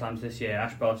at Grand Slams this year,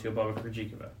 Ash Barty or Barbara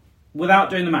Krejcikova? Without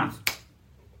doing the maths.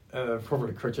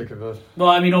 Probably Krejcikova. Well,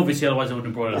 I mean, obviously, otherwise I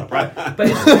wouldn't have brought it up, right? But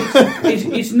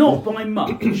it's not by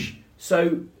much.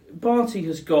 So Barty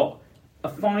has got a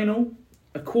final,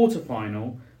 a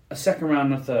quarter-final, a second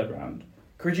round and a third round.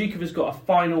 Krejcikova's got a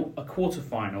final, a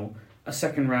quarter-final, a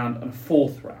second round and a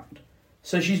fourth round.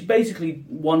 So she's basically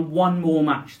won one more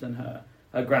match than her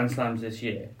at Grand Slams this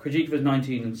year. Krejcikova's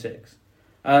 19-6.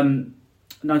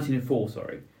 19-4,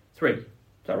 sorry. 3. Is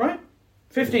that right?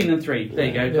 15-3. There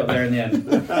you go. Got there in the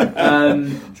end. I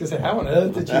was going to say, how on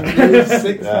earth did you lose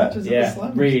 6 matches at the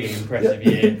Slam? Really impressive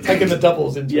year. Taking the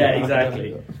doubles into it.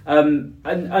 Exactly. And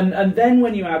then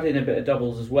when you add in a bit of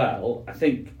doubles as well, I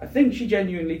think she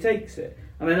genuinely takes it.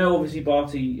 And I know obviously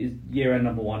Barty is year-end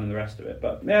number 1 and the rest of it,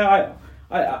 but yeah,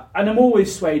 And I'm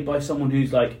always swayed by someone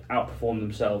who's like outperformed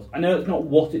themselves. I know it's not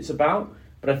what it's about,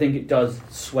 but I think it does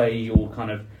sway your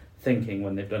kind of thinking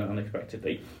when they've done it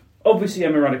unexpectedly. Obviously,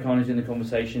 Emma Raducanu is in the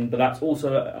conversation, but that's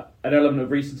also an element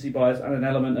of recency bias and an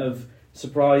element of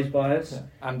surprise bias. Yeah.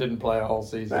 And didn't play a whole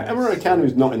season. Emma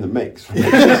Raducanu's not in the mix.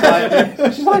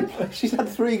 she's had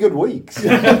 3 good weeks.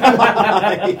 Other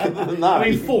than that, I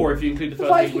mean, 4 if you include the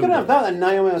first. If you're going to have that, then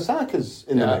Naomi Osaka's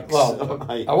in the mix. Well,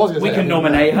 I was going to we can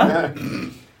nominate her.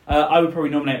 I would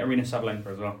probably nominate Arina Sabalenka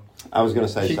as well. I was going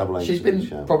to say Sabalenka. She's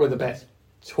been probably the best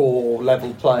tour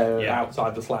level player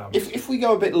outside the slams. If we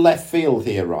go a bit left field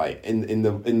here, right, in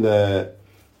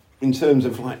terms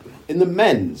of like in the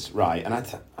men's, right, and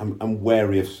I'm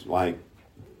wary of like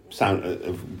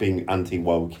of being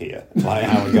anti-woke here, like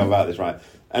how we go about this, right,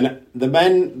 and the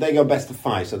men, they go best of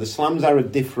 5, so the slams are a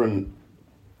different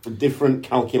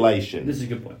calculation. This is a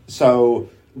good point. So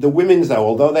the women's, though,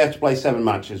 although they have to play 7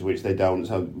 matches, which they don't,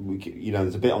 so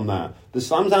there's a bit on that. The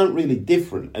slams aren't really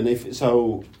different, and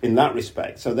in that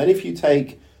respect. So then, if you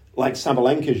take like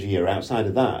Sabalenka's year outside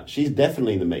of that, she's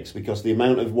definitely in the mix because the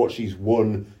amount of what she's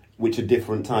won, which are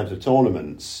different types of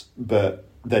tournaments, but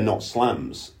they're not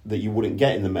slams that you wouldn't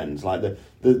get in the men's. Like the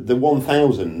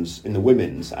 1000s in the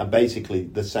women's are basically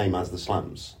the same as the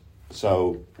slams.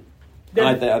 So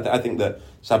I think that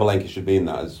Sabalenka should be in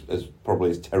that as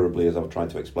probably as terribly as I've tried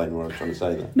to explain what I was trying to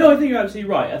say there. No, I think you're absolutely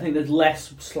right. I think there's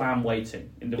less slam weighting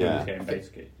in the women's game,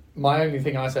 basically. My only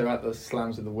thing I say about the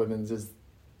slams of the women's is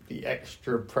the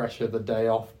extra pressure the day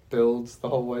off builds the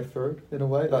whole way through, in a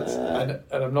way. And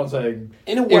I'm not saying...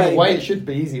 In a way it should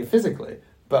be easier physically,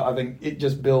 but I think it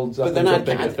just builds up into a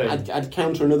bigger thing. I'd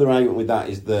counter another argument with that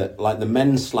is that, like, the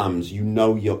men's slams,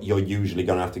 you're usually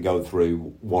going to have to go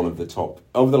through one of the top...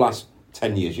 Over the last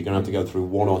 10 years, you're going to have to go through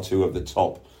 1 or 2 of the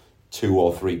top 2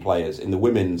 or 3 players. In the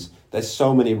women's, there's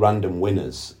so many random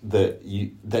winners that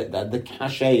the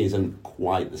cachet isn't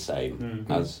quite the same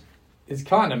as... It's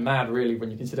kind of mad, really,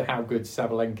 when you consider how good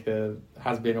Sabalenka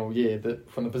has been all year, that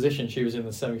from the position she was in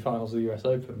the semi-finals of the US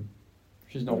Open,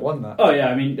 she's not won that. Oh, yeah,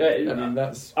 I mean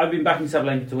that's... I've been backing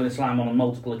Sabalenka to win a slam on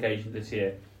multiple occasions this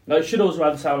year. I should also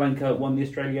add Sabalenka won the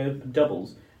Australia Open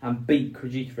doubles and beat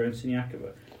Krejcikova and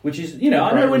Siniakova, which is, I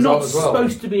know we're not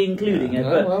supposed to be including it,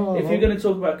 but if you're going to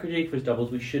talk about Krejcikova's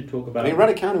doubles, we should talk about it.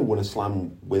 Raducanu won a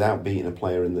slam without beating a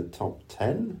player in the top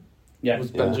 10. Yeah, it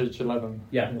was Bencic 11.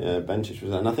 Yeah, Bencic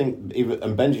was, and I think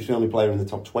Bencic was the only player in the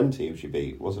top 20 who she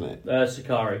beat, wasn't it?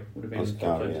 Sakari would have been in the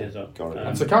top 20 as well.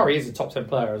 And Sakari is a top 10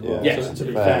 player as well. Yes, to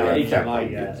be fair,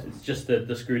 exactly. It's just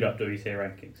the screwed up WTA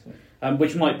rankings,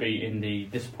 which might be in the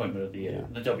disappointment of the year,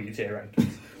 the WTA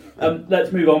rankings.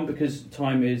 Let's move on because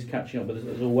time is catching up with us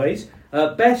as always.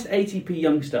 Best ATP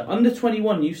youngster under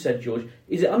 21. You said, George,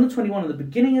 is it under 21 at the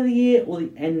beginning of the year or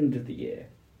the end of the year?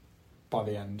 By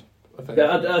the end. So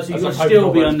you'll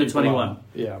still be under 21?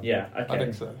 Yeah. Yeah, okay. I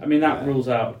think so. I mean, that rules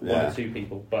out 1 or 2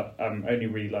 people, but only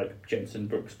really like Jensen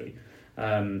Brooksby. You're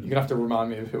going to have to remind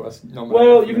me of who I nominated.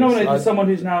 Well, you've nominated someone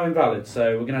who's now invalid,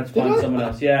 so we're going to have to find someone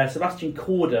else. Yeah, Sebastian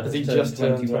Korda has just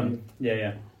turned 21.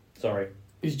 Yeah. Sorry.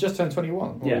 He's just turned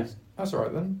 21? Yeah. That's all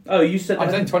right then. Oh, you said...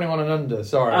 I'm saying 21 and under,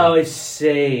 sorry. Oh, I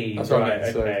see. That's right,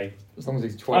 okay. So as long as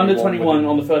he's 21... Under 21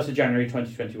 on the 1st of January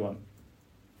 2021.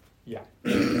 Yeah.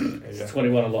 It's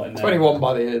 21 a lot in there. 21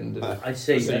 by the end. I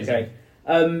see, okay.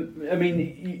 I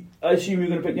mean, I assume you're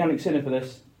going to pick Jannik Sinner for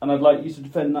this, and I'd like you to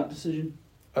defend that decision.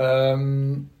 I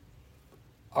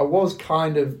was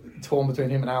kind of torn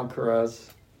between him and Alcaraz.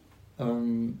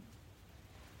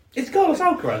 It's Carlos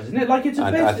Alcaraz, isn't it? Like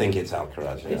I think it's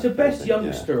Alcaraz. Yeah. It's a best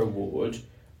youngster award,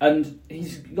 and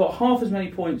he's got half as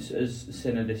many points as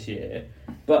Sinner this year,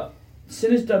 but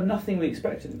Sinner's done nothing we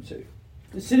expected him to.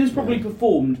 Sinner's probably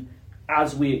performed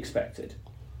as we expected,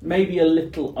 maybe a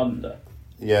little under.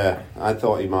 Yeah, I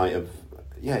thought he might have.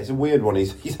 Yeah, it's a weird one.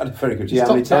 He's had a very good year. He's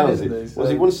How many top 10, titles? isn't he? So... Was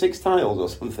he won 6 titles or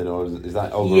something, or is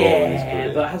that overall in his career?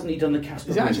 Yeah, but hasn't he done the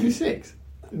Casper? Is it actually 6?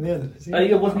 In the end,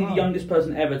 wasn't he the youngest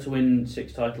person ever to win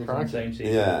 6 titles in the same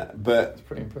season? Yeah, but it's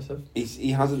pretty impressive.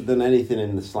 He hasn't done anything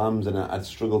in the slams, and I'd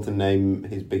struggle to name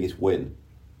his biggest win.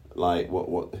 Like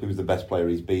who's the best player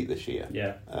he's beat this year?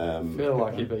 Yeah, I feel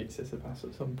like he beat Tsitsipas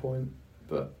at some point,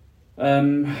 but I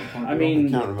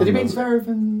mean, did he beat Zverev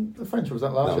in the French? Or was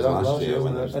that last year? That was last year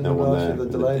when there was no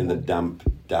one there in the damp,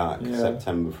 dark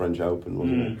September French Open,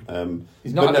 wasn't it?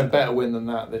 He's not had a better win than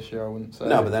that this year, I wouldn't say.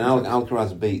 No, but then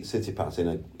Alcaraz beat Tsitsipas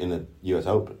in a US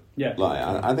Open. Yeah,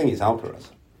 I think it's Alcaraz.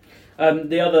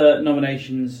 The other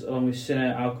nominations, along with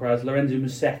Sinner, Alcaraz, Lorenzo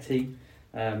Musetti.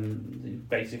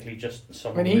 Basically just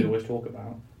someone we always talk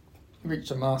about.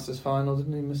 Reached a Masters final,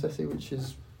 didn't he, Musetti, which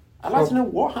is I'd like to know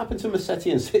what happened to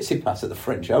Musetti and Tsitsipas at the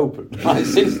French Open. Like,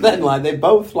 since then, like they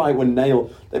both like were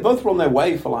nailed. They both were on their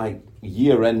way for like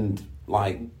year-end,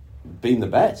 like being the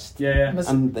best. Yeah.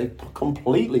 And they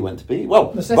completely went to be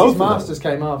both Musetti's of Masters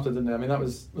them. came after, didn't it? I mean,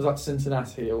 was that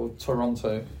Cincinnati or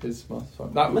Toronto? His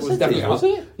Masters. That was Musetti's, definitely was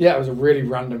it? Yeah, it was a really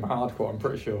random hardcore. I'm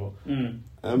pretty sure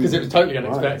because it was totally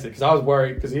unexpected. Because I was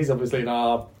worried because he's obviously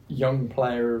our young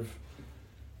player of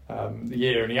the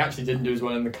year, and he actually didn't do as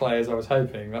well in the clay as I was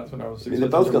hoping. That's when I was. I mean, they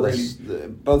both got both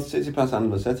Tsitsipas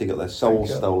and Musetti got their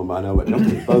souls stolen by Novak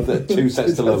Djokovic. Both at 2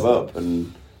 sets to love up.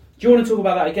 And do you want to talk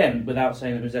about that again without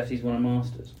saying that Musetti's won a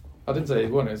Masters? I didn't say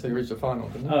he won it. So he reached the final,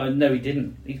 didn't he? Oh no, he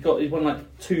didn't. He's won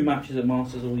like 2 matches at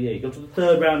Masters all year. He got to the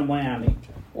 3rd round of Miami.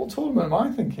 What tournament am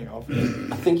I thinking of?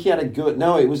 I think he had a good.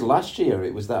 No, it was last year.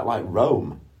 It was that like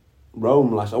Rome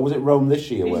last. Or was it Rome this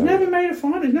year? He's never made a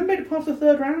final. He's never made it past the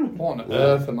 3rd round. What on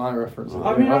earth am I referencing?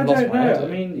 I mean, I I've lost don't my know. head. I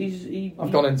mean,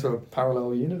 I've gone into a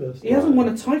parallel universe. He hasn't won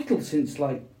a title since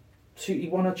like he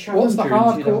won a challenger. What's the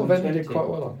hard court event he 2020? did quite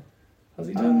well on? Has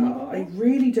he done that? I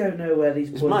really don't know where these.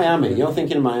 It's Miami. You're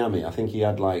thinking of Miami. I think he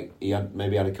had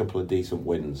maybe a couple of decent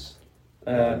wins.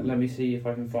 Let me see if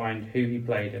I can find who he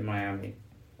played in Miami.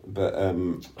 But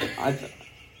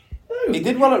he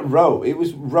did well at Rome. It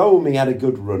was Rome he had a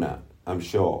good run at, I'm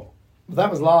sure.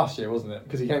 That was last year, wasn't it?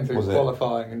 Because he came through Was it?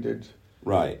 qualifying and did.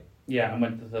 Right. Yeah, and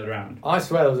went to the 3rd round. I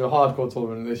swear there was a hardcore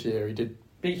tournament this year. He did.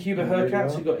 Beat Hubert Really Hurkacz,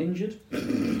 well. who got injured.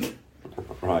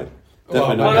 Right. Well,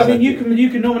 Definitely Well, not I mean, Musetti. you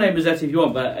can nominate Mazzetti if you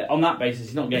want, but on that basis,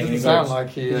 he's not getting any Doesn't votes. sound like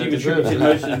he Because you've deserves attributed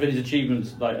it. most of his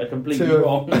achievements like are completely To-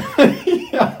 wrong.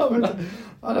 Yeah, I don't know.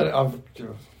 I don't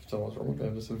know what's wrong with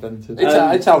him. Just invented.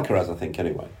 It's Alcaraz, I think,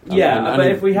 anyway. But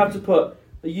if we have to put,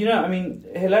 I mean,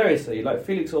 hilariously, like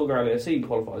Felix Auger-Aliassime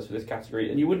qualifies for this category,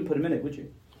 and you wouldn't put him in it, would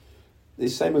you?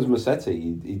 It's same as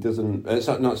Musetti. He doesn't. It's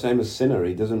not same as Sinner.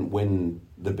 He doesn't win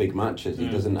the big matches. He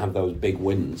doesn't have those big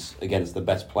wins against the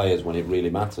best players when it really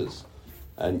matters.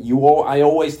 And I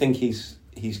always think he's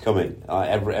coming.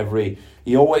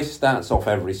 He always starts off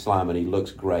every slam and he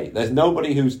looks great. There's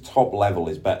nobody whose top level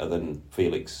is better than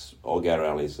Felix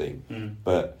Auger-Aliassime,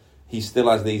 but he still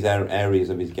has these areas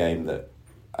of his game that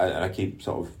I keep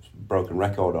sort of broken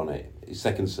record on it. His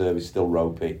second serve is still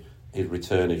ropey. His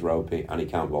return is ropey, and he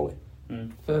can't volley.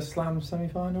 First slam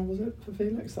semi-final, was it, for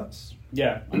Felix? That's...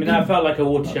 Yeah, I mean, that felt like a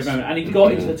watershed moment. And he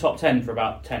got into the top 10 for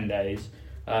about 10 days,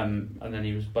 and then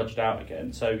he was budged out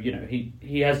again. So,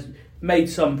 he has made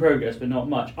some progress, but not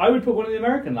much. I would put one of the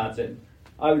American lads in.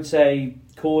 I would say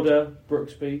Korda,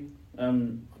 Brooksby.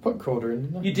 I put Korda in,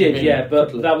 didn't I? You did, yeah, but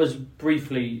Quickly. that was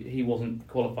briefly, he wasn't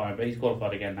qualified, but he's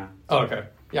qualified again now. Oh, okay.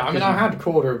 Yeah, I mean, I had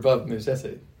Korda above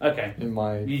Musetti Okay. in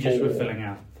my... You just were four. filling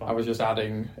out. Fine. I was just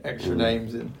adding extra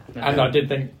names in. Okay. And I did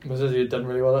think Musetti had done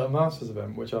really well at a Masters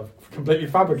event, which I've completely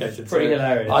fabricated. Pretty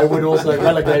hilarious. I would also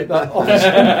relegate that option.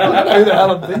 I don't know who the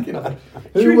hell I'm thinking of.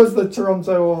 Who was the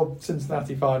Toronto or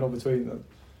Cincinnati final between them?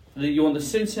 You want the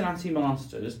Cincinnati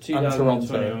Masters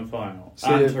 2021 final See,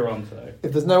 and if- Toronto.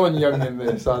 If there's no one young in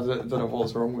this, I don't know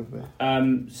what's wrong with me.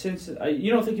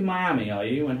 You're not thinking Miami, are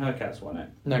you, when Hurkacz won it?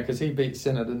 No, because he beat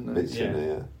Sinner, didn't he? It's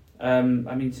yeah. I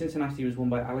mean, Cincinnati was won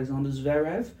by Alexander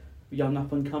Zverev, young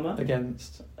up-and-comer.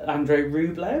 Against... Andrei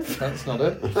Rublev. That's not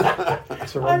it.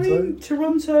 Toronto. I mean,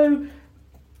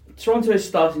 Toronto is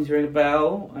starting to ring a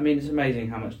bell. I mean, it's amazing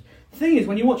how much... The thing is,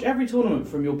 when you watch every tournament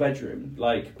from your bedroom,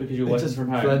 like, because you're It working just from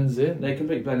home, blends in. they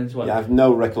completely blend into one. Yeah, I have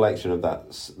no recollection of that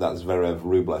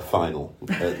Zverev-Rublev final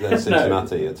at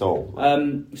Cincinnati at all.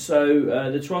 So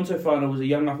the Toronto final was a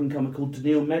young up-and-comer called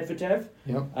Daniil Medvedev,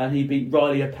 Yep. and he beat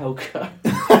Riley Opelka.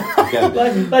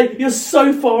 Again, like, you're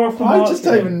so far off the mark. I just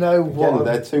don't even know again, what...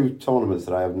 they're two tournaments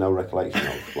that I have no recollection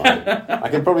of. Like, I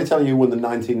can probably tell you who won the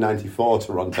 1994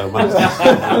 Toronto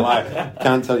Masters.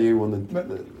 Can't tell you who won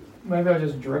the Maybe I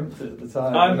just dreamt it at the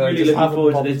time. I'm and I really just looking haven't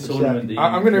forward to bothered this check. tournament that you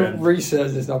I'm going to dreamt.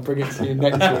 research this and I'll bring it to you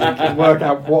next week and work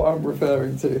out what I'm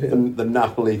referring to here. the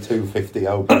Napoli 250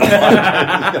 Open.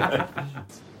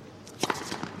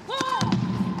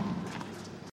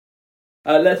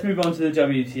 Let's move on to the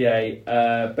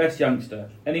WTA. Best youngster.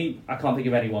 I can't think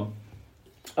of anyone.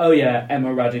 Oh yeah, Emma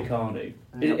Raducanu.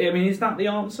 Is that the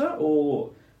answer? Or,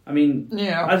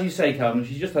 Yeah. as you say, Calvin,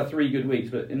 she's just had 3 good weeks,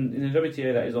 but in the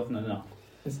WTA that is often enough.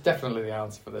 It's definitely the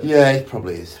answer for this. Yeah, it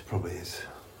probably is.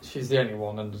 She's the only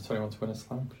one under 21 to win a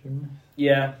slam, presumably.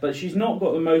 Yeah, but she's not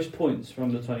got the most points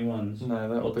from the 21s. No,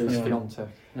 that'll Or be 21. Swiatek.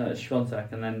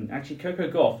 Swiatek, and then actually Coco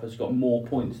Gauff has got more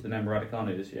points than Emma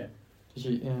Raducanu this year,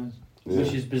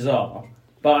 which is bizarre.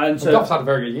 But Goff's had a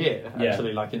very good year, Yeah.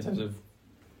 actually, like in terms of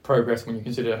progress when you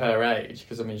consider her age,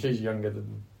 because she's younger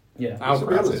than Yeah. To be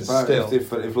Alcaraz honest, is still...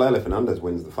 if Leila Fernandez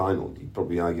wins the final, you'd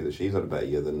probably argue that she's had a better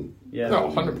year than... Yeah. No,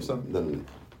 100%. Than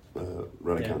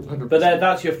Raducanu. Yeah. But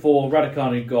that's your four: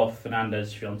 Raducanu, Goff,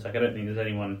 Fernandez, Swiatek. I don't think there's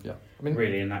anyone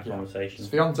really in that conversation.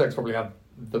 Swiatek's probably had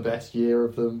the best year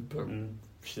of them, but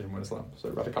she didn't win a slam. So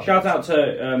Raducanu. Shout out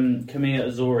to Camilla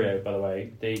Osorio, by the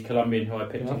way, the Colombian who I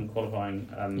picked on qualifying,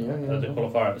 the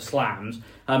qualifier at the slams,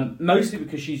 mostly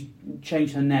because she's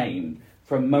changed her name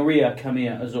from Maria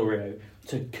Camilla Osorio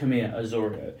to Camilla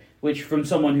Osorio, which from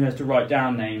someone who has to write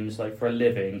down names like for a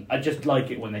living, I just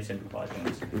like it when they simplify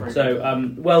things.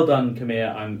 So well done, Camilla.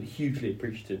 I'm hugely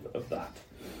appreciative of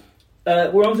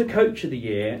that. We're on to Coach of the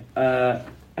Year.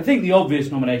 I think the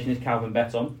obvious nomination is Calvin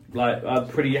Betton, like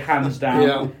pretty hands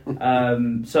down.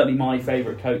 Certainly my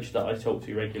favourite coach that I talk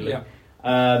to regularly.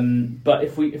 But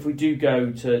if we do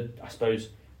go to, I suppose,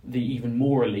 the even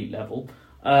more elite level,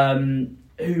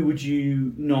 who would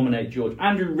you nominate, George?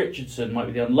 Andrew Richardson might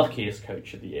be the unluckiest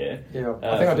Coach of the Year. Yeah,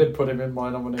 I think I did put him in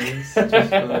my nominees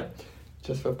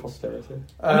just for posterity.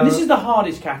 I mean, this is the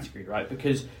hardest category, right?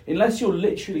 Because unless you're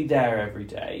literally there every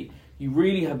day, you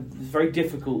really have. It's very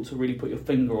difficult to really put your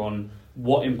finger on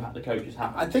what impact the coaches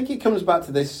have. I think it comes back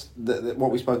to this,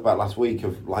 what we spoke about last week,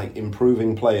 of like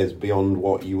improving players beyond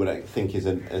what you would think is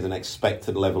an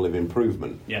expected level of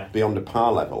improvement, beyond a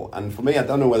par level. And for me, I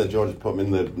don't know whether George put him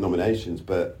in the nominations,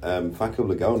 but Facu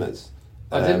Lagones.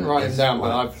 I didn't write him down,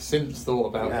 but I've since thought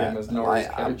about him as Norris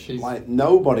coach.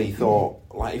 Nobody thought,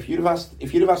 if you'd have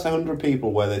asked 100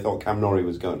 people where they thought Cam Norrie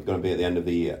was going to be at the end of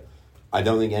the year, I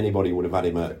don't think anybody would have had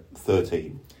him at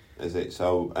 13. Is it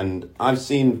so? And I've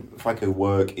seen Facu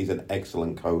work. He's an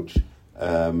excellent coach,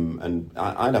 and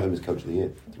I'd have him as Coach of the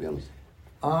Year, to be honest.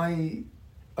 I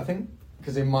think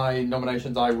because in my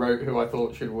nominations I wrote who I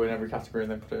thought should win every category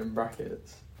and then put it in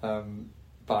brackets.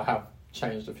 But I have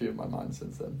changed a few of my mind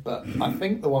since then. But I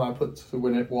think the one I put to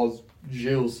win it was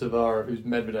Gilles Savara, who's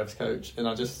Medvedev's coach, and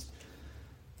I just,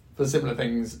 for similar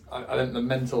things, I think the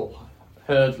mental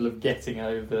hurdle of getting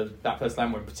over that first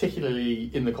slam win,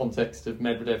 particularly in the context of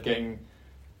Medvedev getting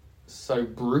so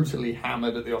brutally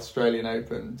hammered at the Australian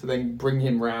Open, to then bring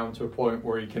him round to a point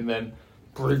where he can then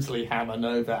brutally hammer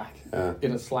Novak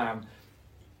in a slam.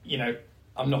 You know,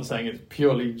 I'm not saying it's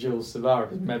purely Gilles Savara,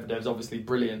 because Medvedev's obviously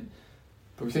brilliant,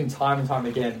 but we've seen time and time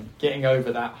again, getting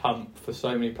over that hump for so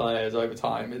many players over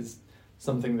time is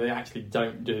something they actually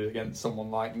don't do against someone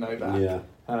like Novak.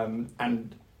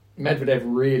 And Medvedev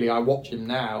really, I watch him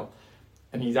now,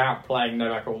 and he's out playing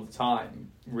Novak all the time,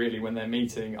 really, when they're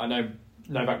meeting. I know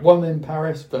Novak won in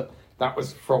Paris, but that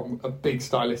was from a big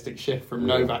stylistic shift from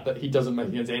Novak that he doesn't make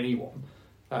against anyone,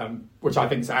 which I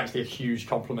think is actually a huge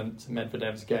compliment to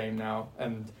Medvedev's game now,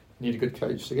 and need a good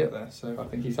coach to get there. So I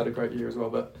think he's had a great year as well,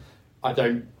 but I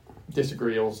don't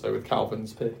disagree also with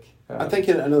Calvin's pick. I think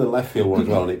another left field one as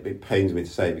well, and it pains me to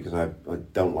say because I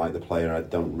don't like the player, I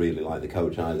don't really like the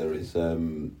coach either, is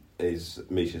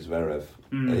Misha Zverev.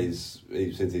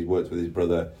 Since he's worked with his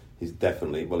brother, his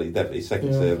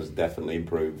second serve has definitely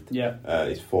improved.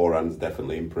 His forehand's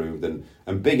definitely improved, and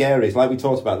big areas like we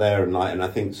talked about there, and I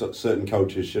think certain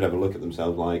coaches should have a look at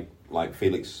themselves, like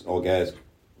Felix Auger's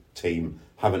team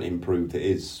haven't improved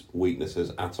his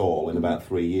weaknesses at all in about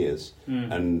 3 years,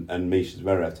 and Misha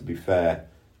Zverev, to be fair,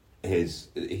 he's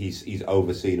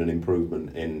overseen an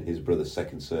improvement in his brother's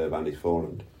second serve and his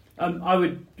forehand. I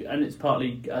would, and it's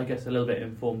partly, I guess, a little bit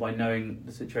informed by knowing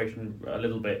the situation a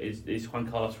little bit, is Juan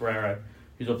Carlos Ferrero,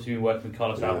 who's obviously been working with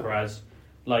Carlos Alcaraz.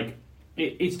 Like,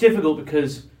 it's difficult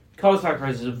because Carlos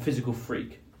Alcaraz is a physical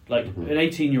freak. Like, an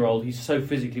 18-year-old, he's so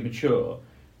physically mature,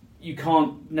 you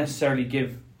can't necessarily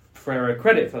give Ferrero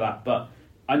credit for that, but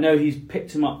I know he's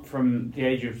picked him up from the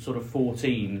age of sort of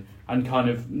 14 and kind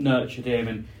of nurtured him,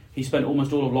 and he spent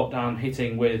almost all of lockdown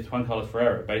hitting with Juan Carlos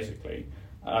Ferrero, basically.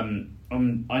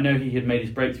 I know he had made his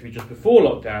breakthrough just before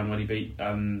lockdown when he beat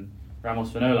Ramos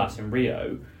Vinolas in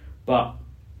Rio, but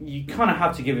you kind of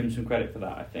have to give him some credit for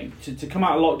that, I think. To come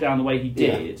out of lockdown the way he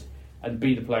did and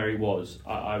be the player he was,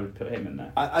 I would put him in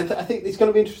there. I think it's going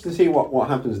to be interesting to see what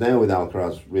happens now with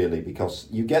Alcaraz, really, because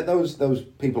you get those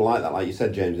people like that, like you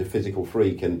said, James, a physical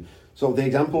freak, and sort of the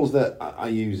examples that I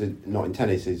use, not in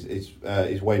tennis, is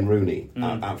Wayne Rooney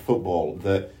at football,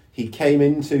 that he came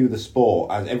into the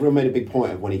sport, as everyone made a big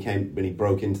point of when he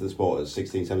broke into the sport at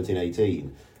 16, 17,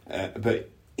 18, but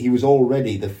he was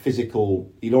already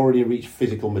he'd already reached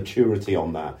physical maturity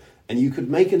on that, and you could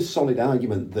make a solid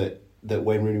argument that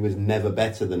Wayne Rooney was never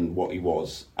better than what he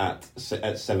was at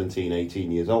 17,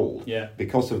 18 years old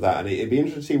because of that, and it'd be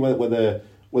interesting to see whether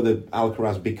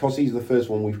Alcaraz, because he's the first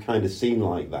one we've kind of seen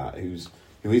like that, who's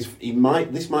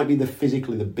This might be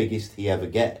physically the biggest he ever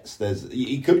gets.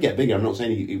 He could get bigger. I'm not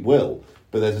saying he will,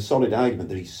 but there's a solid argument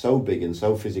that he's so big and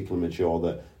so physically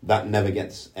mature that never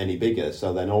gets any bigger.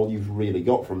 So then all you've really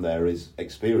got from there is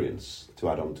experience to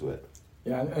add on to it.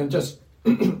 Yeah, and just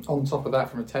on top of that,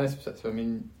 from a tennis perspective, I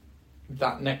mean,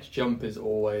 that next jump is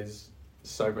always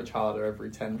so much harder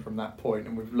every 10 from that point.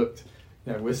 And we've looked,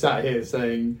 we're sat here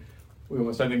saying we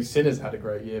almost don't think Sinner's had a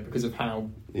great year because of how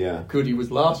good he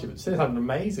was last year. But Sinner's had an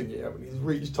amazing year. I mean, he's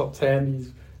reached top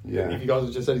 10. If you guys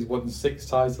have just said he's won 6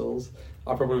 titles,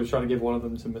 I probably was trying to give one of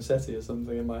them to Musetti or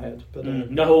something in my head. But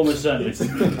no, almost certainly.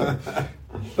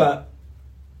 But,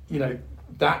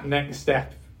 that next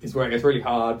step is where it gets really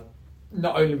hard.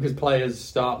 Not only because players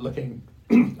start looking,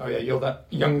 oh yeah, you're that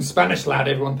young Spanish lad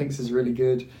everyone thinks is really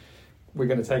good, we're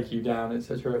going to take you down,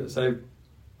 etc. So,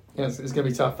 it's going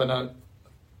to be tough. And I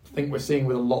think we're seeing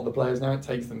with a lot of the players now, it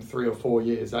takes them 3 or 4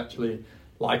 years actually,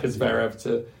 like as Zverev,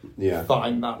 to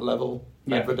find that level.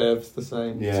 Medvedev's the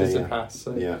same, Tsitsipas.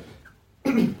 So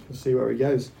we'll see where he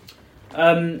goes.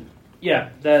 They're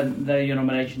your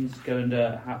nominations. Go and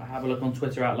have a look on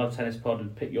Twitter at LoveTennisPod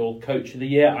and pick your coach of the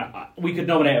year. We could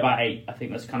nominate about 8. I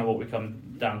think that's kind of what we come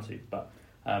down to, but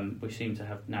we seem to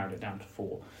have narrowed it down to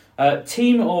 4.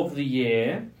 Team of the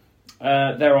year.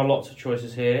 There are lots of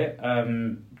choices here.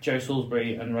 Joe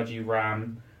Salisbury and Rajiv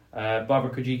Ram,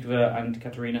 Barbara Krejcikova and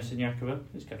Katerina Siniakova.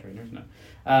 It's Katerina, isn't it?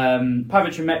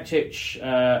 Pavic and Mektic,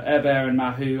 Herbert and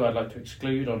Mahou I'd like to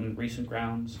exclude on recent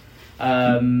grounds.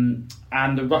 And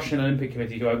the Russian Olympic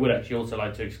Committee, who I would actually also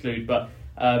like to exclude, but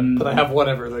they have won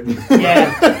everything.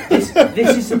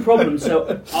 This is the problem.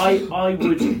 So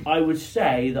I would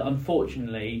say that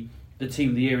unfortunately the team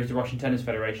of the year is the Russian Tennis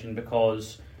Federation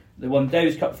because they won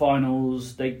Davis Cup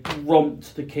finals, they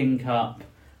romped the King Cup,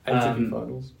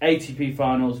 ATP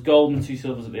finals, gold and 2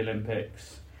 silvers at the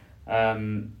Olympics.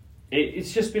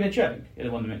 It's just been a joke. They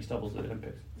won the mixed doubles at the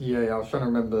Olympics. Yeah, I was trying to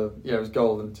remember. Yeah, it was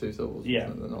gold and 2 silvers. Yeah.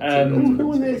 Who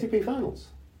won the ATP finals?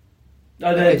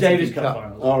 Oh, the Davis Cup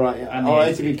finals. Oh, right, yeah. And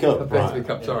ATP Cup. ATP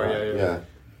Cup, sorry, yeah.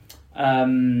 I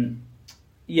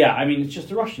mean, it's just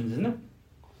the Russians, isn't it?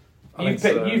 You've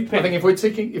picked. I think if we're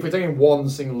taking one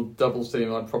single doubles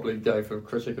team, I'd probably go for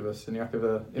Krejcikova,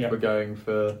 Siniakova. If we're going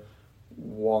for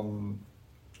one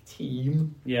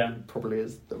team, probably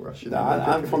is the Russian.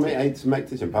 For me, it's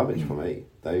Mektic and Pavic. For me,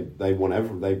 they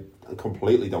won they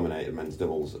completely dominated men's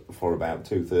doubles for about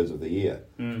 2/3 of the year.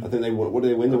 I think they won. What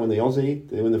did they win? They won the Aussie. Did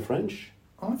they win the French?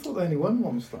 I thought they only won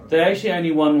one slam. They actually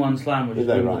only won one slam, which is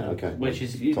right? Okay, which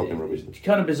is talking rubbish.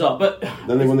 Kind of bizarre, but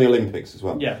then they won the Olympics as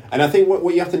well. Yeah, and I think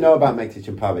what you have to know about Mektic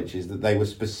and Pavic is that they were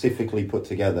specifically put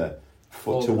together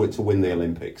to win the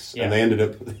Olympics, and they ended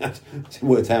up it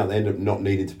worked out. They ended up not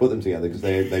needing to put them together because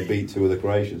they beat 2 of the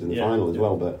Croatians in the final as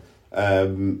well. But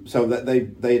so that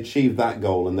they achieved that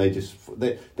goal, and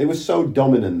they were so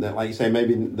dominant that, like you say,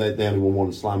 maybe they only won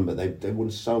 1 slam, but they won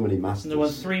so many Masters. They won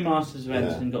 3 Masters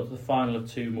events and got to the final of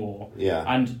 2 more. Yeah,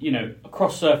 and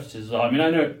across surfaces. I mean, I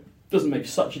know it doesn't make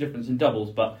such a difference in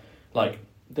doubles, but like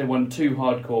they won 2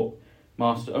 hardcourt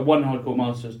Masters, 1 hardcourt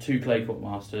Masters, 2 clay court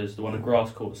Masters, the one a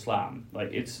grass court slam.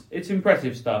 Like it's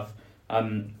impressive stuff.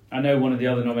 I know one of the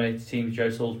other nominated teams, Joe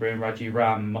Salisbury and Rajiv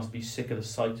Ram, must be sick of the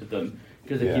sight of them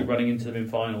because they keep running into them in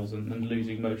finals and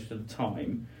losing most of the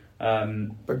time.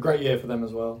 But great year for them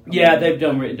as well. They've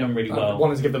done really well. I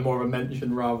wanted to give them more of a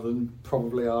mention rather than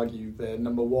probably argue they're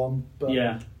number 1. But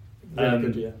really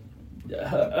good year.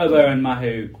 Herbert and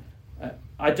Mahou.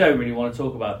 I don't really want to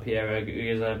talk about Pierre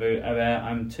Herbert.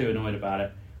 I'm too annoyed about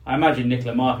it. I imagine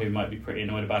Nicola Mahou might be pretty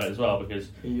annoyed about it as well because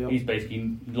he's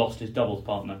basically lost his doubles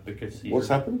partner because what's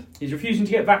happened? He's refusing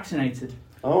to get vaccinated.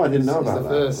 Oh, I didn't know about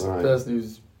that. He's the first person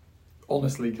who's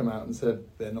honestly come out and said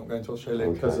they're not going to Australia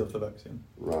because of the vaccine.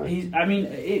 Right.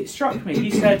 It struck me.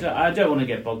 He said, I don't want to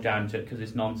get bogged down to it because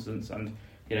it's nonsense and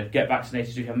get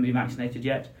vaccinated who haven't been vaccinated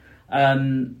yet.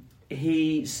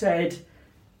 He said,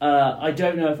 I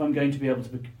don't know if I'm going to be able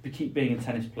to keep being a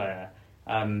tennis player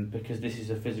because this is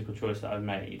a physical choice that I've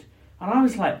made. And I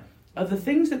was like, are the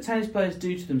things that tennis players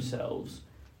do to themselves,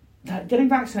 that getting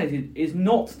vaccinated is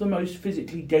not the most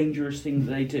physically dangerous thing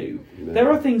that they do. No. There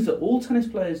are things that all tennis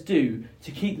players do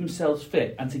to keep themselves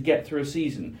fit and to get through a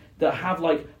season that have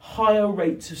like higher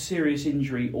rates of serious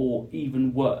injury or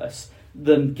even worse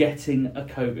than getting a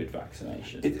COVID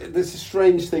vaccination. It's a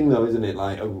strange thing though, isn't it?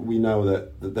 Like we know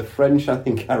that the French, I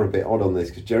think, are a bit odd on this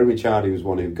because Jeremy Chardy was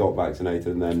one who got vaccinated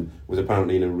and then was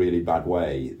apparently in a really bad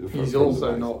way. He's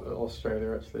also not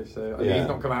Australia actually, so he's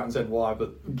not come out and said why,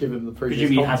 but given the previous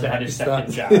he hasn't had his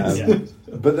second jab.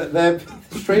 But they're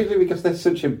strangely, because tennis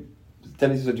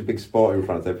is such a big sport in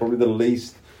France, they're probably the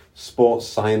least sports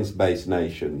science-based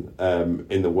nation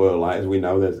in the world. Like, as we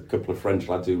know, there's a couple of French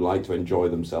lads who like to enjoy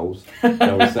themselves.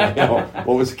 Shall we say?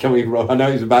 I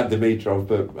know he's about Dimitrov,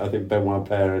 but I think Benoit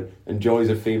Paire enjoys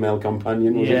a female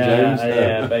companion. Was it James?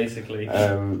 Yeah, basically.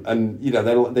 And you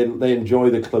know, they enjoy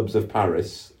the clubs of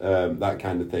Paris, that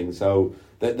kind of thing. So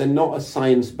they're not a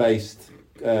science-based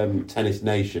tennis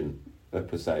nation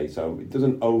per se. So it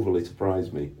doesn't overly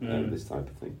surprise me, this type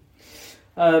of thing.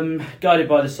 Guided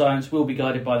by the science, will be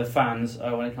guided by the fans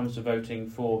when it comes to voting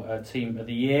for Team of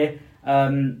the Year.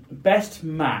 Best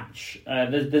match.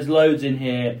 There's loads in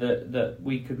here that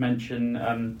we could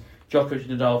mention. Djokovic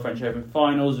Nadal French Open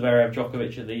finals, Zverev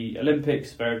Djokovic at the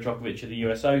Olympics, Zverev Djokovic at the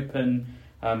US Open,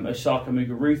 Osaka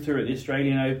Muguruza at the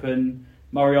Australian Open,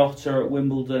 Mariota at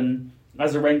Wimbledon,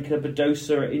 Azarenka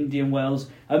Badosa at Indian Wells.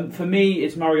 For me,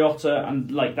 it's Mariota,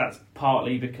 and like that's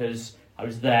partly because I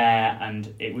was there,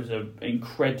 and it was an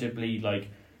incredibly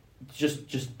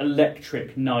just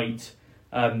electric night.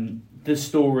 The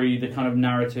story, the kind of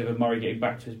narrative of Murray getting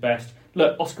back to his best.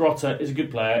 Look, Oscar Otte is a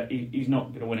good player. He's not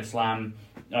going to win a slam.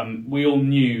 We all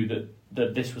knew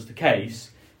that this was the case,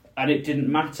 and it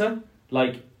didn't matter.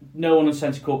 Like, no one on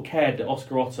centre court cared that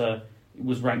Oscar Otte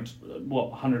was ranked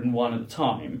 101 at the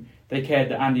time. They cared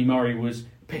that Andy Murray was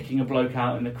picking a bloke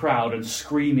out in the crowd and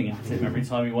screaming at him every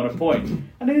time he won a point.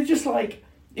 And it was just like,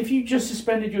 if you just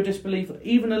suspended your disbelief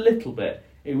even a little bit,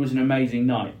 it was an amazing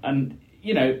night. And,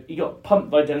 you know, he got pumped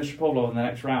by Denis Shapovalov in the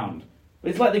next round.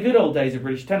 It's like the good old days of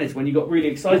British tennis when you got really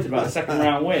excited about a second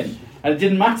round win, and it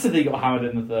didn't matter that he got hammered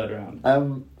in the third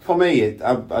round. For me,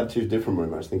 I'd choose different Murray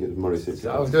match. I think it was Murray City.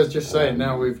 I was just saying,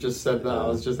 now we've just said that, I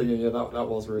was just thinking, that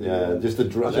was really good. Just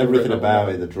everything about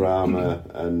it, the drama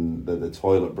and the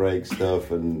toilet break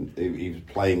stuff, and he was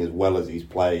playing as well as he's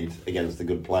played against a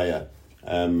good player.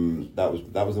 That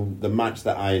was the match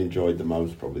that I enjoyed the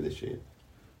most probably this year.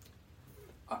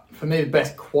 For me, the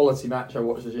best quality match I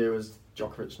watched this year was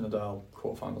Djokovic Nadal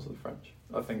quarterfinals of the French.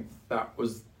 I think that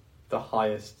was the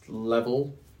highest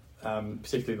level,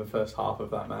 particularly the first half of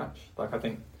that match. Like, I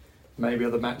think maybe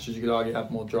other matches you could argue have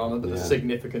more drama, but the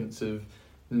significance of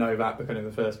Novak becoming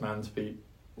the first man to beat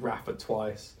Rafa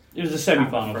twice. It was a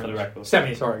semi-final for the record.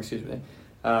 Excuse me.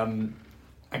 And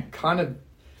kind of,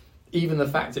 even the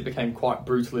fact it became quite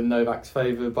brutal in Novak's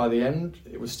favour by the end,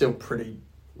 it was still pretty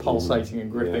pulsating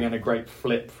and gripping, and a great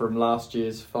flip from last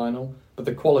year's final. But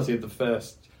the quality of the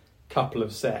first couple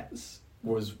of sets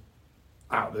was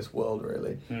out of this world,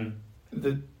 really.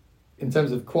 In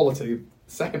terms of quality, the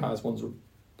second highest ones were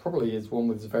probably his one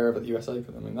with Zverev at the US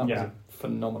Open. I mean, that was a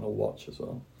phenomenal watch as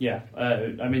well. Yeah,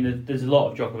 I mean, there's a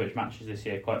lot of Djokovic matches this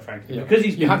year, quite frankly, because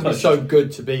you have to be so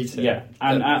good to beat him. Yeah,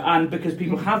 and because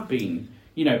people have been,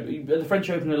 you know, at the French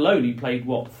Open alone, he played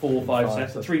 4 or 5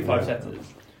 sets, 3 5-setters,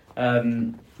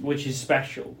 which is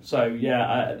special. So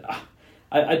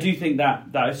I do think that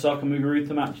Osaka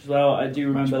Muguruza match as well. I do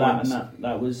remember that, and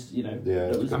that was, you know, and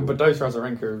Badosa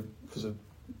Azarenka was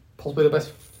possibly the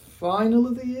best final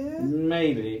of the year.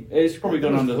 Maybe it's probably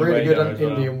gone under the radar. Really good on well.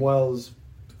 Indian Wells.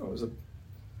 It was a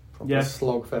proper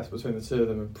slogfest between the two of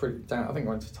them, and pretty down. I think it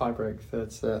went to tiebreak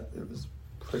third set. It was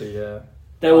pretty.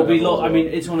 There will be I mean,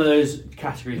 it's one of those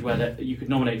categories where you could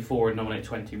nominate 4 and nominate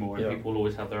 20 more, and people will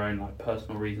always have their own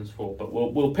personal reasons for. But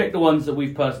we'll pick the ones that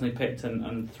we've personally picked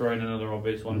and throw in another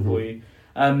obvious one for you.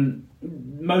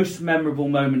 Most memorable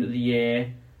moment of the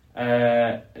year,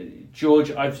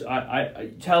 George. I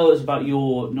tell us about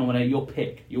your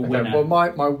pick, your winner. Well,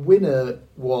 my winner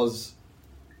was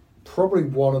probably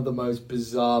one of the most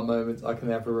bizarre moments I can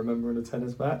ever remember in a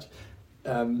tennis match,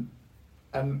 and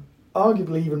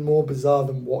arguably even more bizarre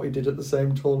than what he did at the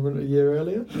same tournament a year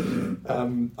earlier.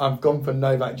 I've gone for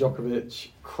Novak Djokovic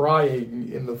crying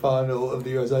in the final of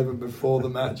the US Open before the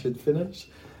match had finished.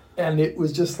 And it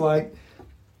was just like,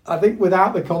 I think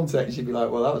without the context, you'd be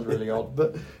like, well, that was really odd.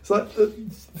 But it's like a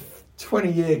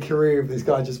 20-year career of this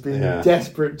guy just being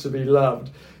desperate to be loved.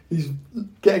 He's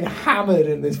getting hammered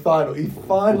in this final. He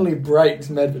finally breaks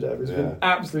Medvedev. It's been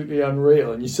absolutely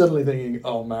unreal. And you're suddenly thinking,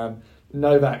 oh man,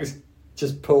 Novak's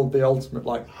just pulled the ultimate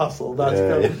hustle. That's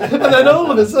and then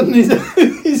all of a sudden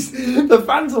the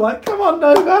fans are like, come on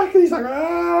Novak, and he's like,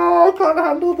 oh, I can't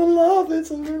handle the love.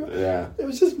 It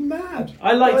was just mad.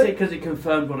 I liked it because it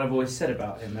confirmed what I've always said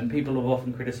about him, and people have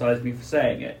often criticised me for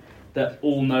saying it, that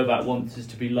all Novak wants is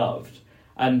to be loved.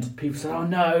 And people say, oh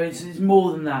no, it's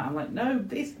more than that. I'm like, no,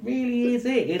 this really is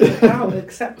it. It's about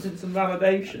acceptance and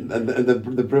validation. And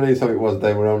the brilliance of it was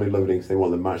they were only loving it because they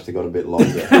wanted the match to go a bit longer.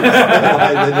 They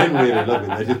didn't really love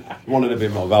it. They just wanted a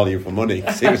bit more value for money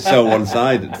because it was so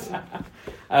one-sided.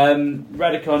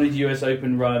 Raducanu's US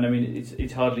Open run, I mean,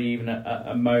 it's hardly even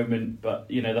a moment, but,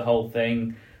 you know, the whole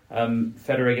thing.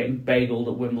 Federer getting bageled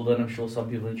at Wimbledon, I'm sure some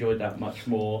people enjoyed that much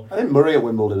more. I think Murray at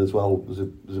Wimbledon as well was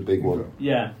a big one.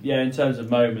 Yeah, in terms of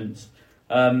moments.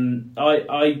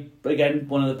 I again,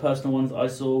 one of the personal ones I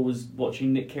saw was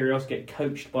watching Nick Kyrgios get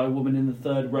coached by a woman in the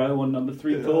third row on number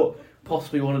 3 court.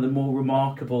 Possibly one of the more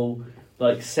remarkable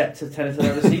sets of tennis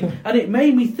I've ever seen. And it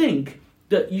made me think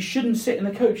that you shouldn't sit in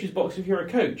the coach's box if you're a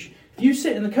coach. If you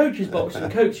sit in the coach's box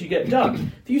and coach, you get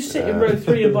done. If you sit in row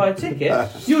 3 and buy a ticket,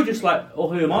 you're just like, oh,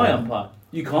 who am I, umpire?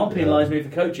 You can't penalise me for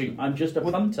coaching. I'm just a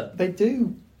punter. They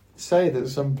do say that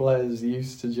some players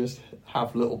used to just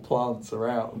have little plants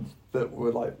around that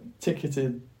were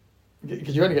ticketed,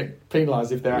 because you only get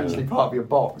penalised if they're actually part of your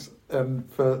box.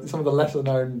 For some of the lesser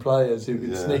known players who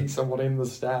could sneak someone in the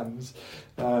stands,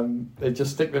 they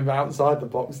just stick them outside the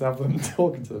box and have them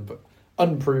talking to them. But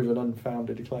unproven,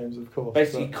 unfounded claims, of course.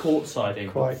 Basically,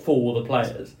 court-siding for the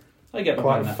players. I get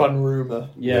quite a that. fun rumour.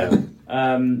 Yeah.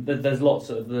 There's lots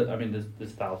of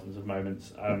there's thousands of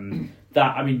moments.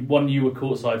 One you were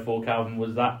courtside for, Calvin,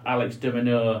 was that Alex de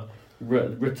Minaur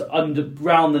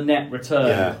round the net return.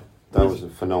 Yeah, that was a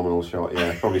phenomenal shot.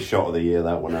 Yeah, probably shot of the year,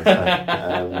 that one, I'd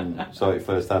say. Saw it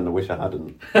firsthand. I wish I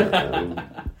hadn't.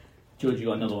 George, you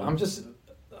got another one?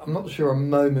 I'm not sure a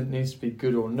moment needs to be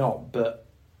good or not, but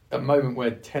a moment where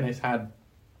tennis had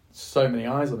so many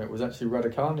eyes on it was actually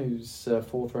Raducanu's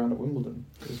fourth round at Wimbledon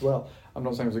as well. I'm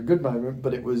not saying it was a good moment,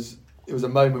 but it was a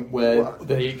moment where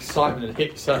the excitement had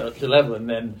hit such a level and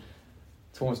then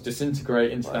to almost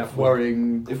disintegrate into that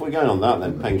worrying... If we're going on that,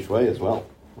 then Peng Shuai as well.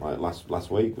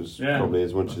 Last week was probably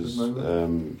as much as...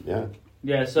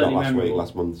 Yeah, certainly not last memorable. week,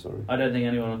 last month, sorry. I don't think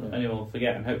anyone will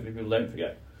forget, and hopefully people don't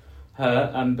forget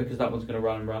her, because that one's going to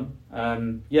run.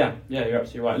 Yeah, you're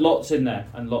absolutely right. Lots in there,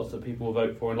 and lots that people will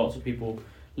vote for, and lots of people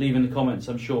leave in the comments,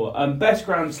 I'm sure. Best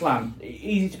Grand Slam.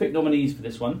 Easy to pick nominees for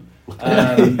this one.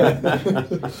 I'll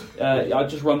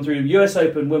just run through US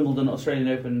Open, Wimbledon, Australian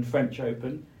Open, French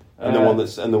Open. And the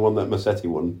one that Musetti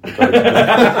won.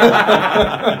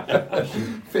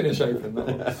 Finish Open, that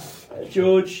one.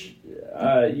 George,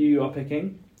 you are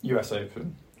picking? US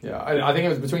Open. Yeah, I think it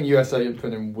was between US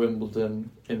Open and Wimbledon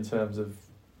in terms of...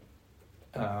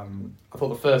 I thought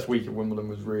the first week of Wimbledon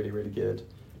was really, really good.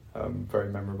 Very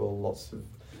memorable, lots of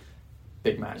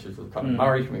big matches with Conor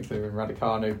Murray coming through and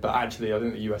Raducanu, but actually I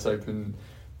think the US Open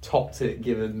topped it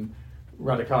given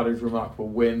Raducanu's remarkable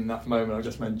win, that moment I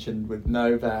just mentioned with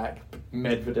Novak,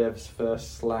 Medvedev's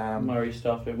first slam, Murray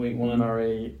stuff in week one.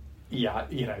 Murray, US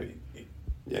Open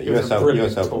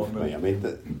for me. I mean,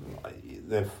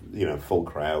 the full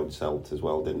crowd helped as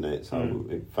well, didn't it? So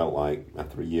it felt like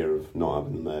after a year of not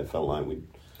having them there, it felt like we'd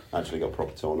actually got a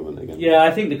proper tournament again. Yeah,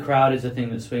 I think the crowd is the thing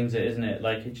that swings it, isn't it?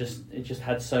 It just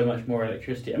had so much more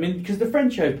electricity. I mean, because the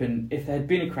French Open, if there had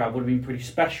been a crowd, would have been pretty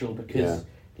special because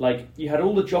you had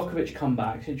all the Djokovic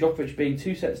comebacks. Djokovic being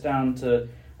 2 sets down to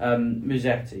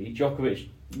Musetti. Djokovic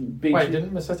being... Wait,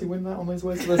 didn't Musetti win that on his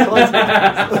way to the title?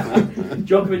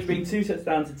 Djokovic being 2 sets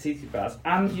down to Tsitsipas.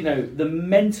 And, the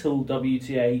mental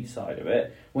WTA side of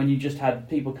it, when you just had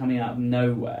people coming out of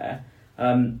nowhere...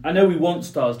 I know we want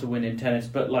stars to win in tennis,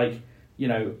 but I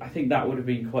think that would have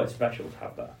been quite special to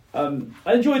have that.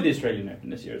 I enjoyed the Australian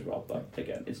Open this year as well, but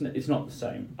again, it's not the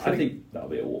same. I think that'll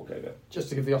be a walkover. Just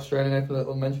to give the Australian Open a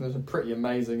little mention, there's some pretty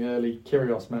amazing early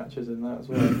Kyrgios matches in that as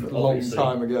well. A long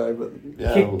time ago, but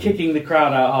kicking the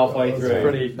crowd out halfway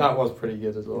through. That was pretty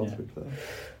good as well.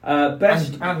 Yeah.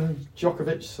 Best and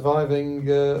Djokovic surviving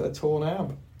a torn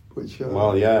ab. Which, that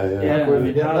was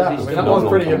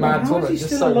pretty a mad tournament. How is he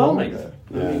still alive?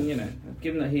 I mean,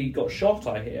 given that he got shot,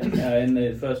 I hear, in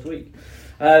the first week.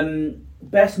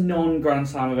 Best non-Grand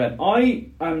Slam event. I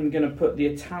am going to put the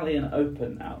Italian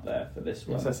Open out there for this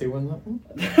one. Yes, I see won that one.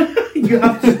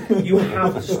 you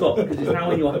have to stop because it's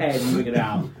now in your head and figure it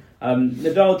out.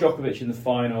 Nadal Djokovic in the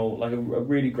final, a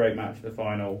really great match in the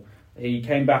final. He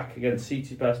came back against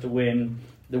Tsitsipas to win.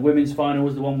 The women's final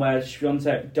was the one where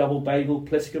Swiatek double bagel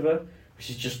Pliskova, which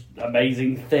is just an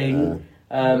amazing thing.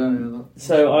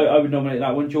 So I would nominate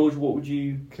that one. George, what would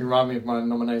you... Can you remind me of my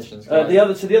nominations? The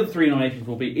other 3 nominations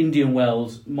will be Indian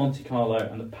Wells, Monte Carlo,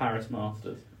 and the Paris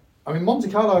Masters. I mean, Monte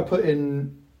Carlo I put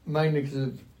in mainly because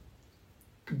of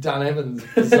Dan Evans'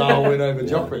 bizarre win over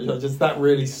Djokovic. That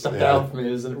really stuck out for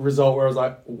me as a result where I was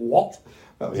like, what?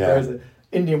 That was crazy.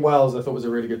 Indian Wells I thought was a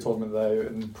really good tournament though,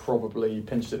 and probably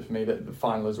pinched it for me. The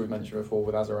final, as we mentioned before,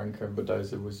 with Azarenka and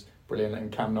Badoza was brilliant,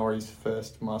 and Cam Norrie's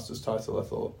first Masters title, I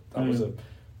thought that was a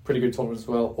pretty good tournament as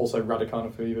well. Also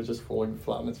Raducanu Fever just falling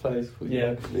flat on its face.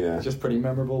 Just pretty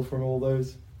memorable from all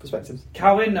those perspectives.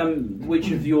 Calvin,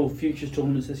 which of your futures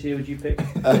tournaments this year would you pick?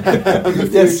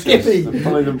 Skippy.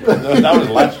 That was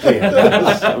last year.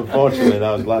 Unfortunately,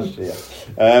 that was last year.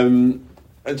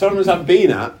 Tournaments I've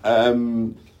been at.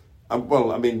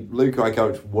 Well, I mean, Luke, I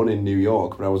coached one in New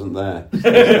York, but I wasn't there.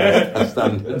 That's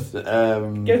standard.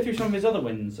 Go through some of his other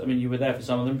wins. I mean, you were there for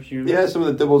some of them, presumably. Yeah, some of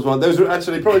the doubles one. There was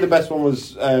actually probably the best one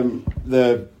was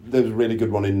there was a really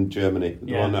good one in Germany.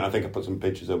 The one that I think I put some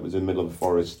pictures up was in the middle of the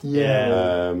forest. Yeah.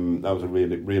 That was a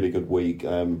really good week.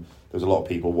 There was a lot of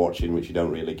people watching, which you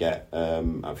don't really get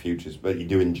at futures, but you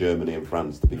do in Germany and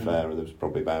France, to be fair. And there was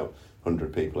probably about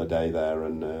 100 people a day there,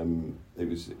 and it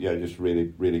was just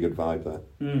really good vibe there.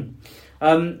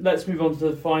 Let's move on to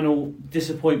the final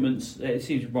disappointments. It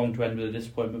seems wrong to end with a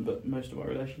disappointment, but most of our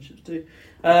relationships do.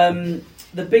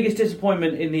 The biggest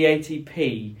disappointment in the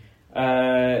ATP.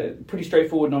 Pretty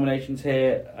straightforward nominations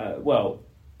here.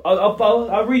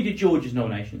 I'll read you George's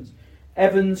nominations.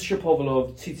 Evans,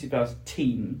 Shapovalov, Tsitsipas,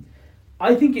 Thiem.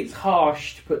 I think it's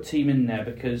harsh to put Thiem in there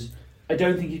because I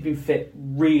don't think he's been fit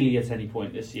really at any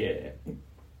point this year.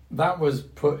 That was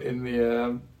put in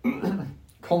the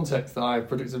context that I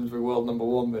predicted him to be world number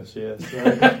one this year.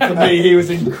 So for me, he was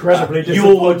incredibly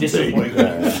disappointing. You're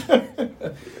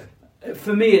disappointed.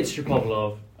 For me, it's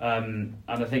Shapovalov, and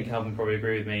I think Calvin probably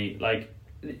agree with me. Like,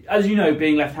 as you know,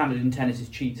 being left-handed in tennis is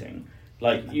cheating.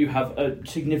 Like, you have a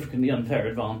significantly unfair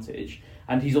advantage,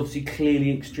 and he's obviously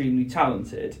clearly extremely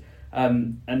talented,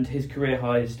 and his career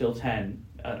high is still 10.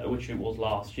 Which it was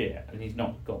last year, and he's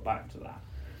not got back to that.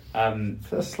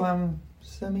 First slam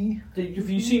semi? Have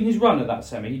you seen his run at that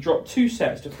semi? He dropped 2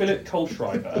 sets to Philip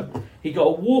Kohlschreiber. He got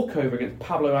a walkover against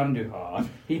Pablo Andujar.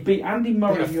 He beat Andy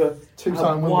Murray, who had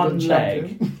two-time one Wimbledon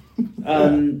leg.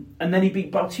 And then he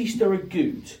beat Bautista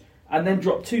Agut, and then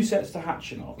dropped 2 sets to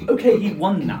Khachanov. Okay, he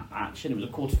won that match, and it was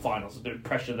a quarterfinals, a bit of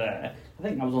pressure there. I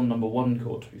think that was on number 1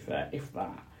 court, to be fair, if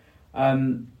that.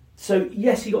 So,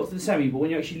 yes, he got to the semi, but when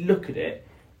you actually look at it,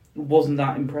 wasn't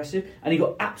that impressive, and he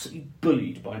got absolutely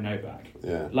bullied by Novak.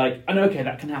 Yeah. Like, and okay,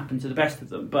 that can happen to the best of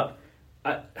them, but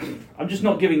I'm just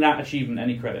not giving that achievement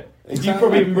any credit. Exactly. You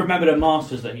probably even remembered at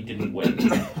Masters that he didn't win.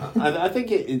 I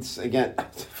think it's again. I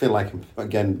feel like I'm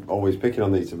again always picking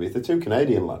on these. They're 2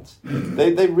 Canadian lads.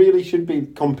 They really should be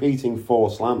competing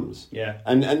for slams. Yeah.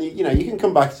 And you know, you can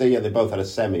come back and say they both had a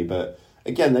semi, but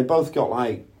again they both got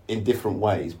in different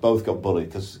ways, both got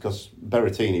bullied because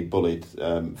Berrettini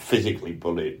physically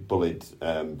bullied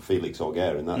Felix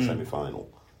Auger in that semi-final.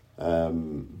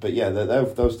 But yeah,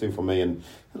 those 2 for me, and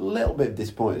a little bit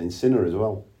disappointed in Sinner as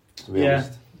well, to be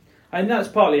honest. And that's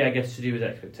partly, I guess, to do with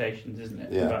expectations, isn't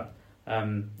it? Yeah. But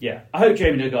I hope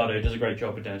Jamie Delgado does a great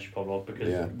job with Denis Shapovalov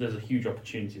because there's a huge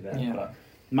opportunity there, but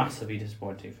massively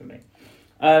disappointing for me.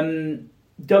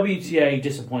 WTA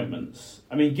disappointments.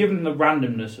 I mean, given the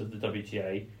randomness of the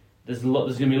WTA, there's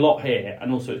going to be a lot here,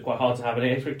 and also it's quite hard to have any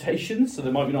expectations, so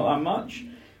there might be not that much.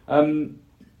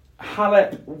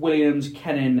 Halep, Williams,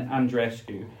 Kenin,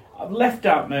 Andreescu. I've left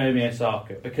out Naomi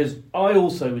Osaka because I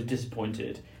also was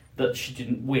disappointed that she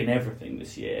didn't win everything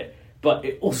this year, but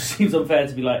it also seems unfair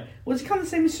to be like, well, it's kind of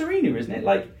the same as Serena, isn't it?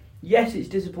 Like, yes, it's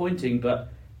disappointing,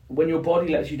 but when your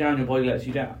body lets you down, your body lets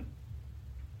you down.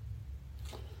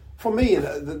 For me,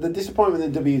 the disappointment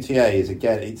in the WTA is,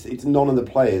 again, it's none of the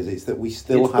players. It's that we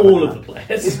still it's haven't. All of the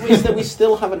players. It's that we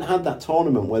still haven't had that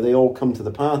tournament where they all come to the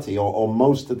party, or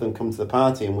most of them come to the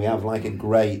party, and we have a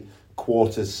great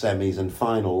quarters, semis, and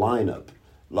final lineup.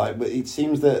 But it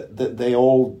seems that they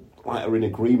all are in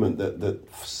agreement that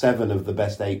 7 of the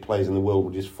best 8 players in the world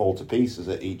will just fall to pieces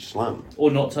at each slam, or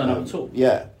not turn up at all.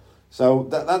 Yeah. So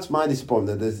that's my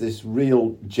disappointment. That there's this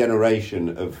real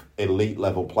generation of elite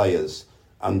level players,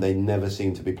 and they never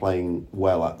seem to be playing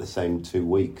well at the same 2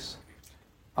 weeks.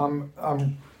 I'm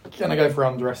going to go for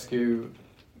Andreescu,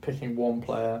 picking one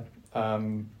player,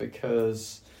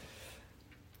 because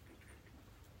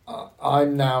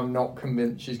I'm now not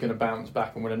convinced she's going to bounce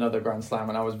back and win another Grand Slam,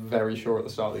 and I was very sure at the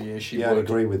start of the year she would. I'd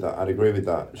agree with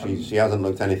that. She hasn't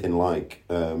looked anything like...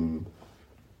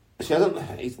 She hasn't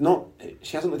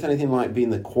looked anything like being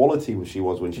the quality she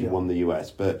was when she won the US,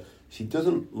 but... She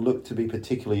doesn't look to be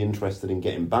particularly interested in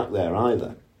getting back there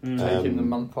either. Taking the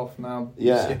month off now,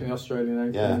 skipping the Australian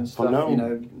Open and stuff. For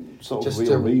no sort of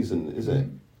real reason, is it?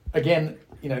 Again,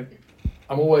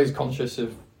 I'm always conscious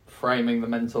of framing the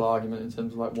mental argument in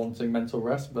terms of wanting mental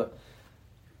rest, but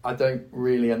I don't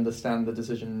really understand the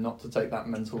decision not to take that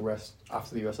mental rest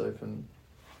after the US Open.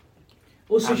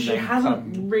 Also, she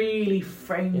hasn't really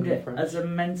framed it as a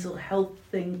mental health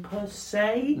thing per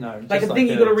se. No, I think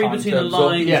you've got to read between the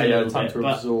lines. Yeah, time to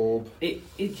absorb. It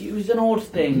was an odd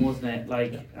thing, wasn't it?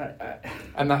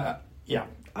 And that,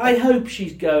 I hope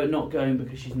she's not going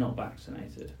because she's not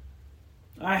vaccinated.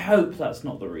 I hope that's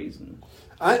not the reason.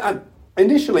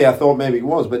 Initially I thought maybe it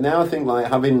was, but now I think like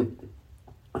having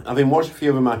watched a few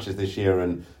of her matches this year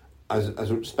and I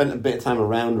spent a bit of time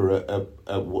around her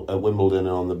at Wimbledon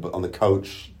and on the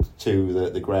coach to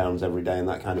the grounds every day and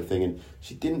that kind of thing, and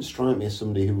she didn't strike me as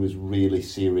somebody who was really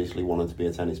seriously wanted to be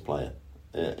a tennis player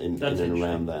in and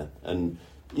around there. And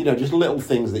just little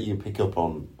things that you pick up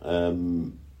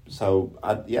on. So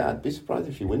I'd be surprised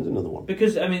if she wins another one.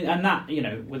 Because and that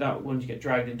without wanting to get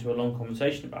dragged into a long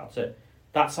conversation about it,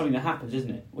 that's something that happens, isn't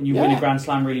it? When you win a Grand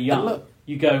Slam really young.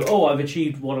 You go, I've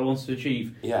achieved what I wanted to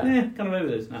achieve. Yeah. Kind of over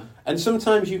this now. And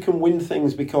sometimes you can win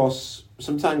things because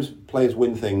sometimes players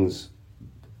win things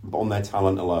on their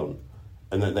talent alone.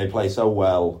 And that they play so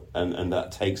well and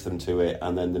that takes them to it.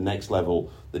 And then the next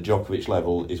level, the Djokovic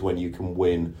level, is when you can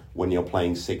win when you're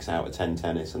playing 6 out of 10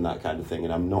 tennis and that kind of thing.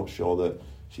 And I'm not sure that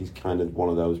she's kind of one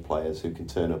of those players who can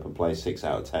turn up and play 6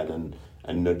 out of 10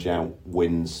 and nudge out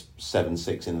wins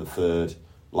 7-6 in the third.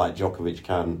 Like Djokovic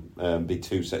can be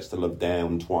 2 sets to love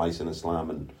down twice in a slam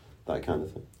and that kind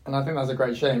of thing. And I think that's a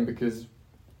great shame because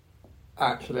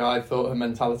actually I thought her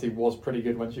mentality was pretty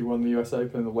good when she won the US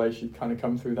Open, the way she'd kind of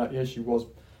come through that year. She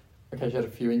had a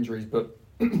few injuries, but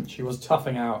she was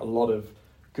toughing out a lot of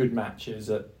good matches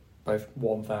at both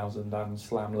 1,000 and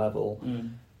slam level.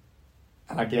 And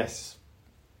I guess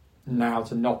now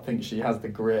to not think she has the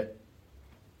grit,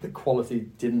 the quality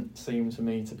didn't seem to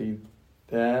me to be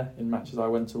there in matches I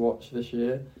went to watch this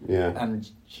year. Yeah. And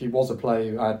she was a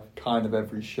player who had kind of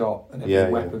every shot and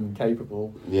every weapon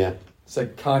capable. Yeah. So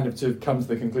kind of to come to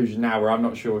the conclusion now where I'm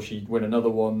not sure she'd win another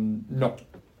one, not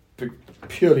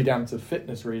purely down to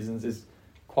fitness reasons, is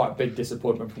quite a big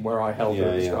disappointment from where I held her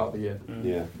at the start of the year.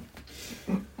 Yeah.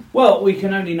 Well, we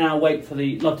can only now wait for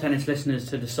the Love Tennis listeners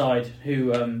to decide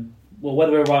who...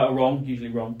 whether we're right or wrong, usually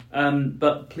wrong.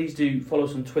 But please do follow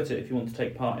us on Twitter if you want to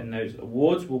take part in those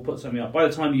awards. We'll put something up. By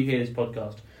the time you hear this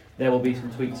podcast, there will be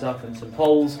some tweets up and some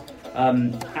polls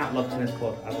at Love Tennis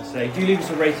Pod, as I say. Do leave us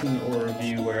a rating or a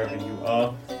review wherever you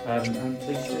are. And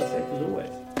please stay safe as always.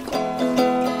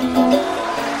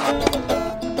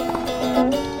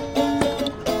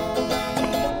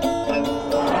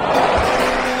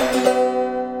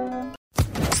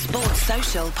 Sports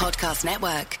Social Podcast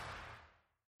Network.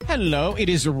 Hello, it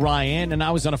is Ryan, and I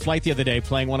was on a flight the other day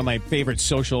playing one of my favorite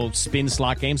social spin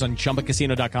slot games on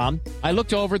ChumbaCasino.com. I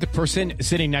looked over at the person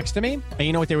sitting next to me, and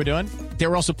you know what they were doing? They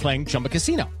were also playing Chumba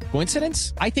Casino.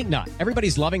 Coincidence? I think not.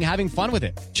 Everybody's loving having fun with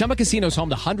it. Chumba Casino is home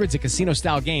to hundreds of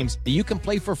casino-style games that you can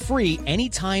play for free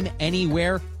anytime,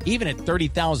 anywhere, even at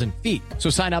 30,000 feet. So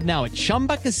sign up now at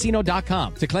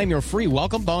ChumbaCasino.com to claim your free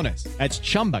welcome bonus. That's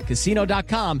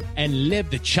ChumbaCasino.com and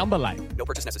live the Chumba life. No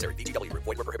purchase necessary. VGW Group.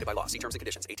 Void where prohibited by law. See terms and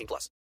conditions. 18+.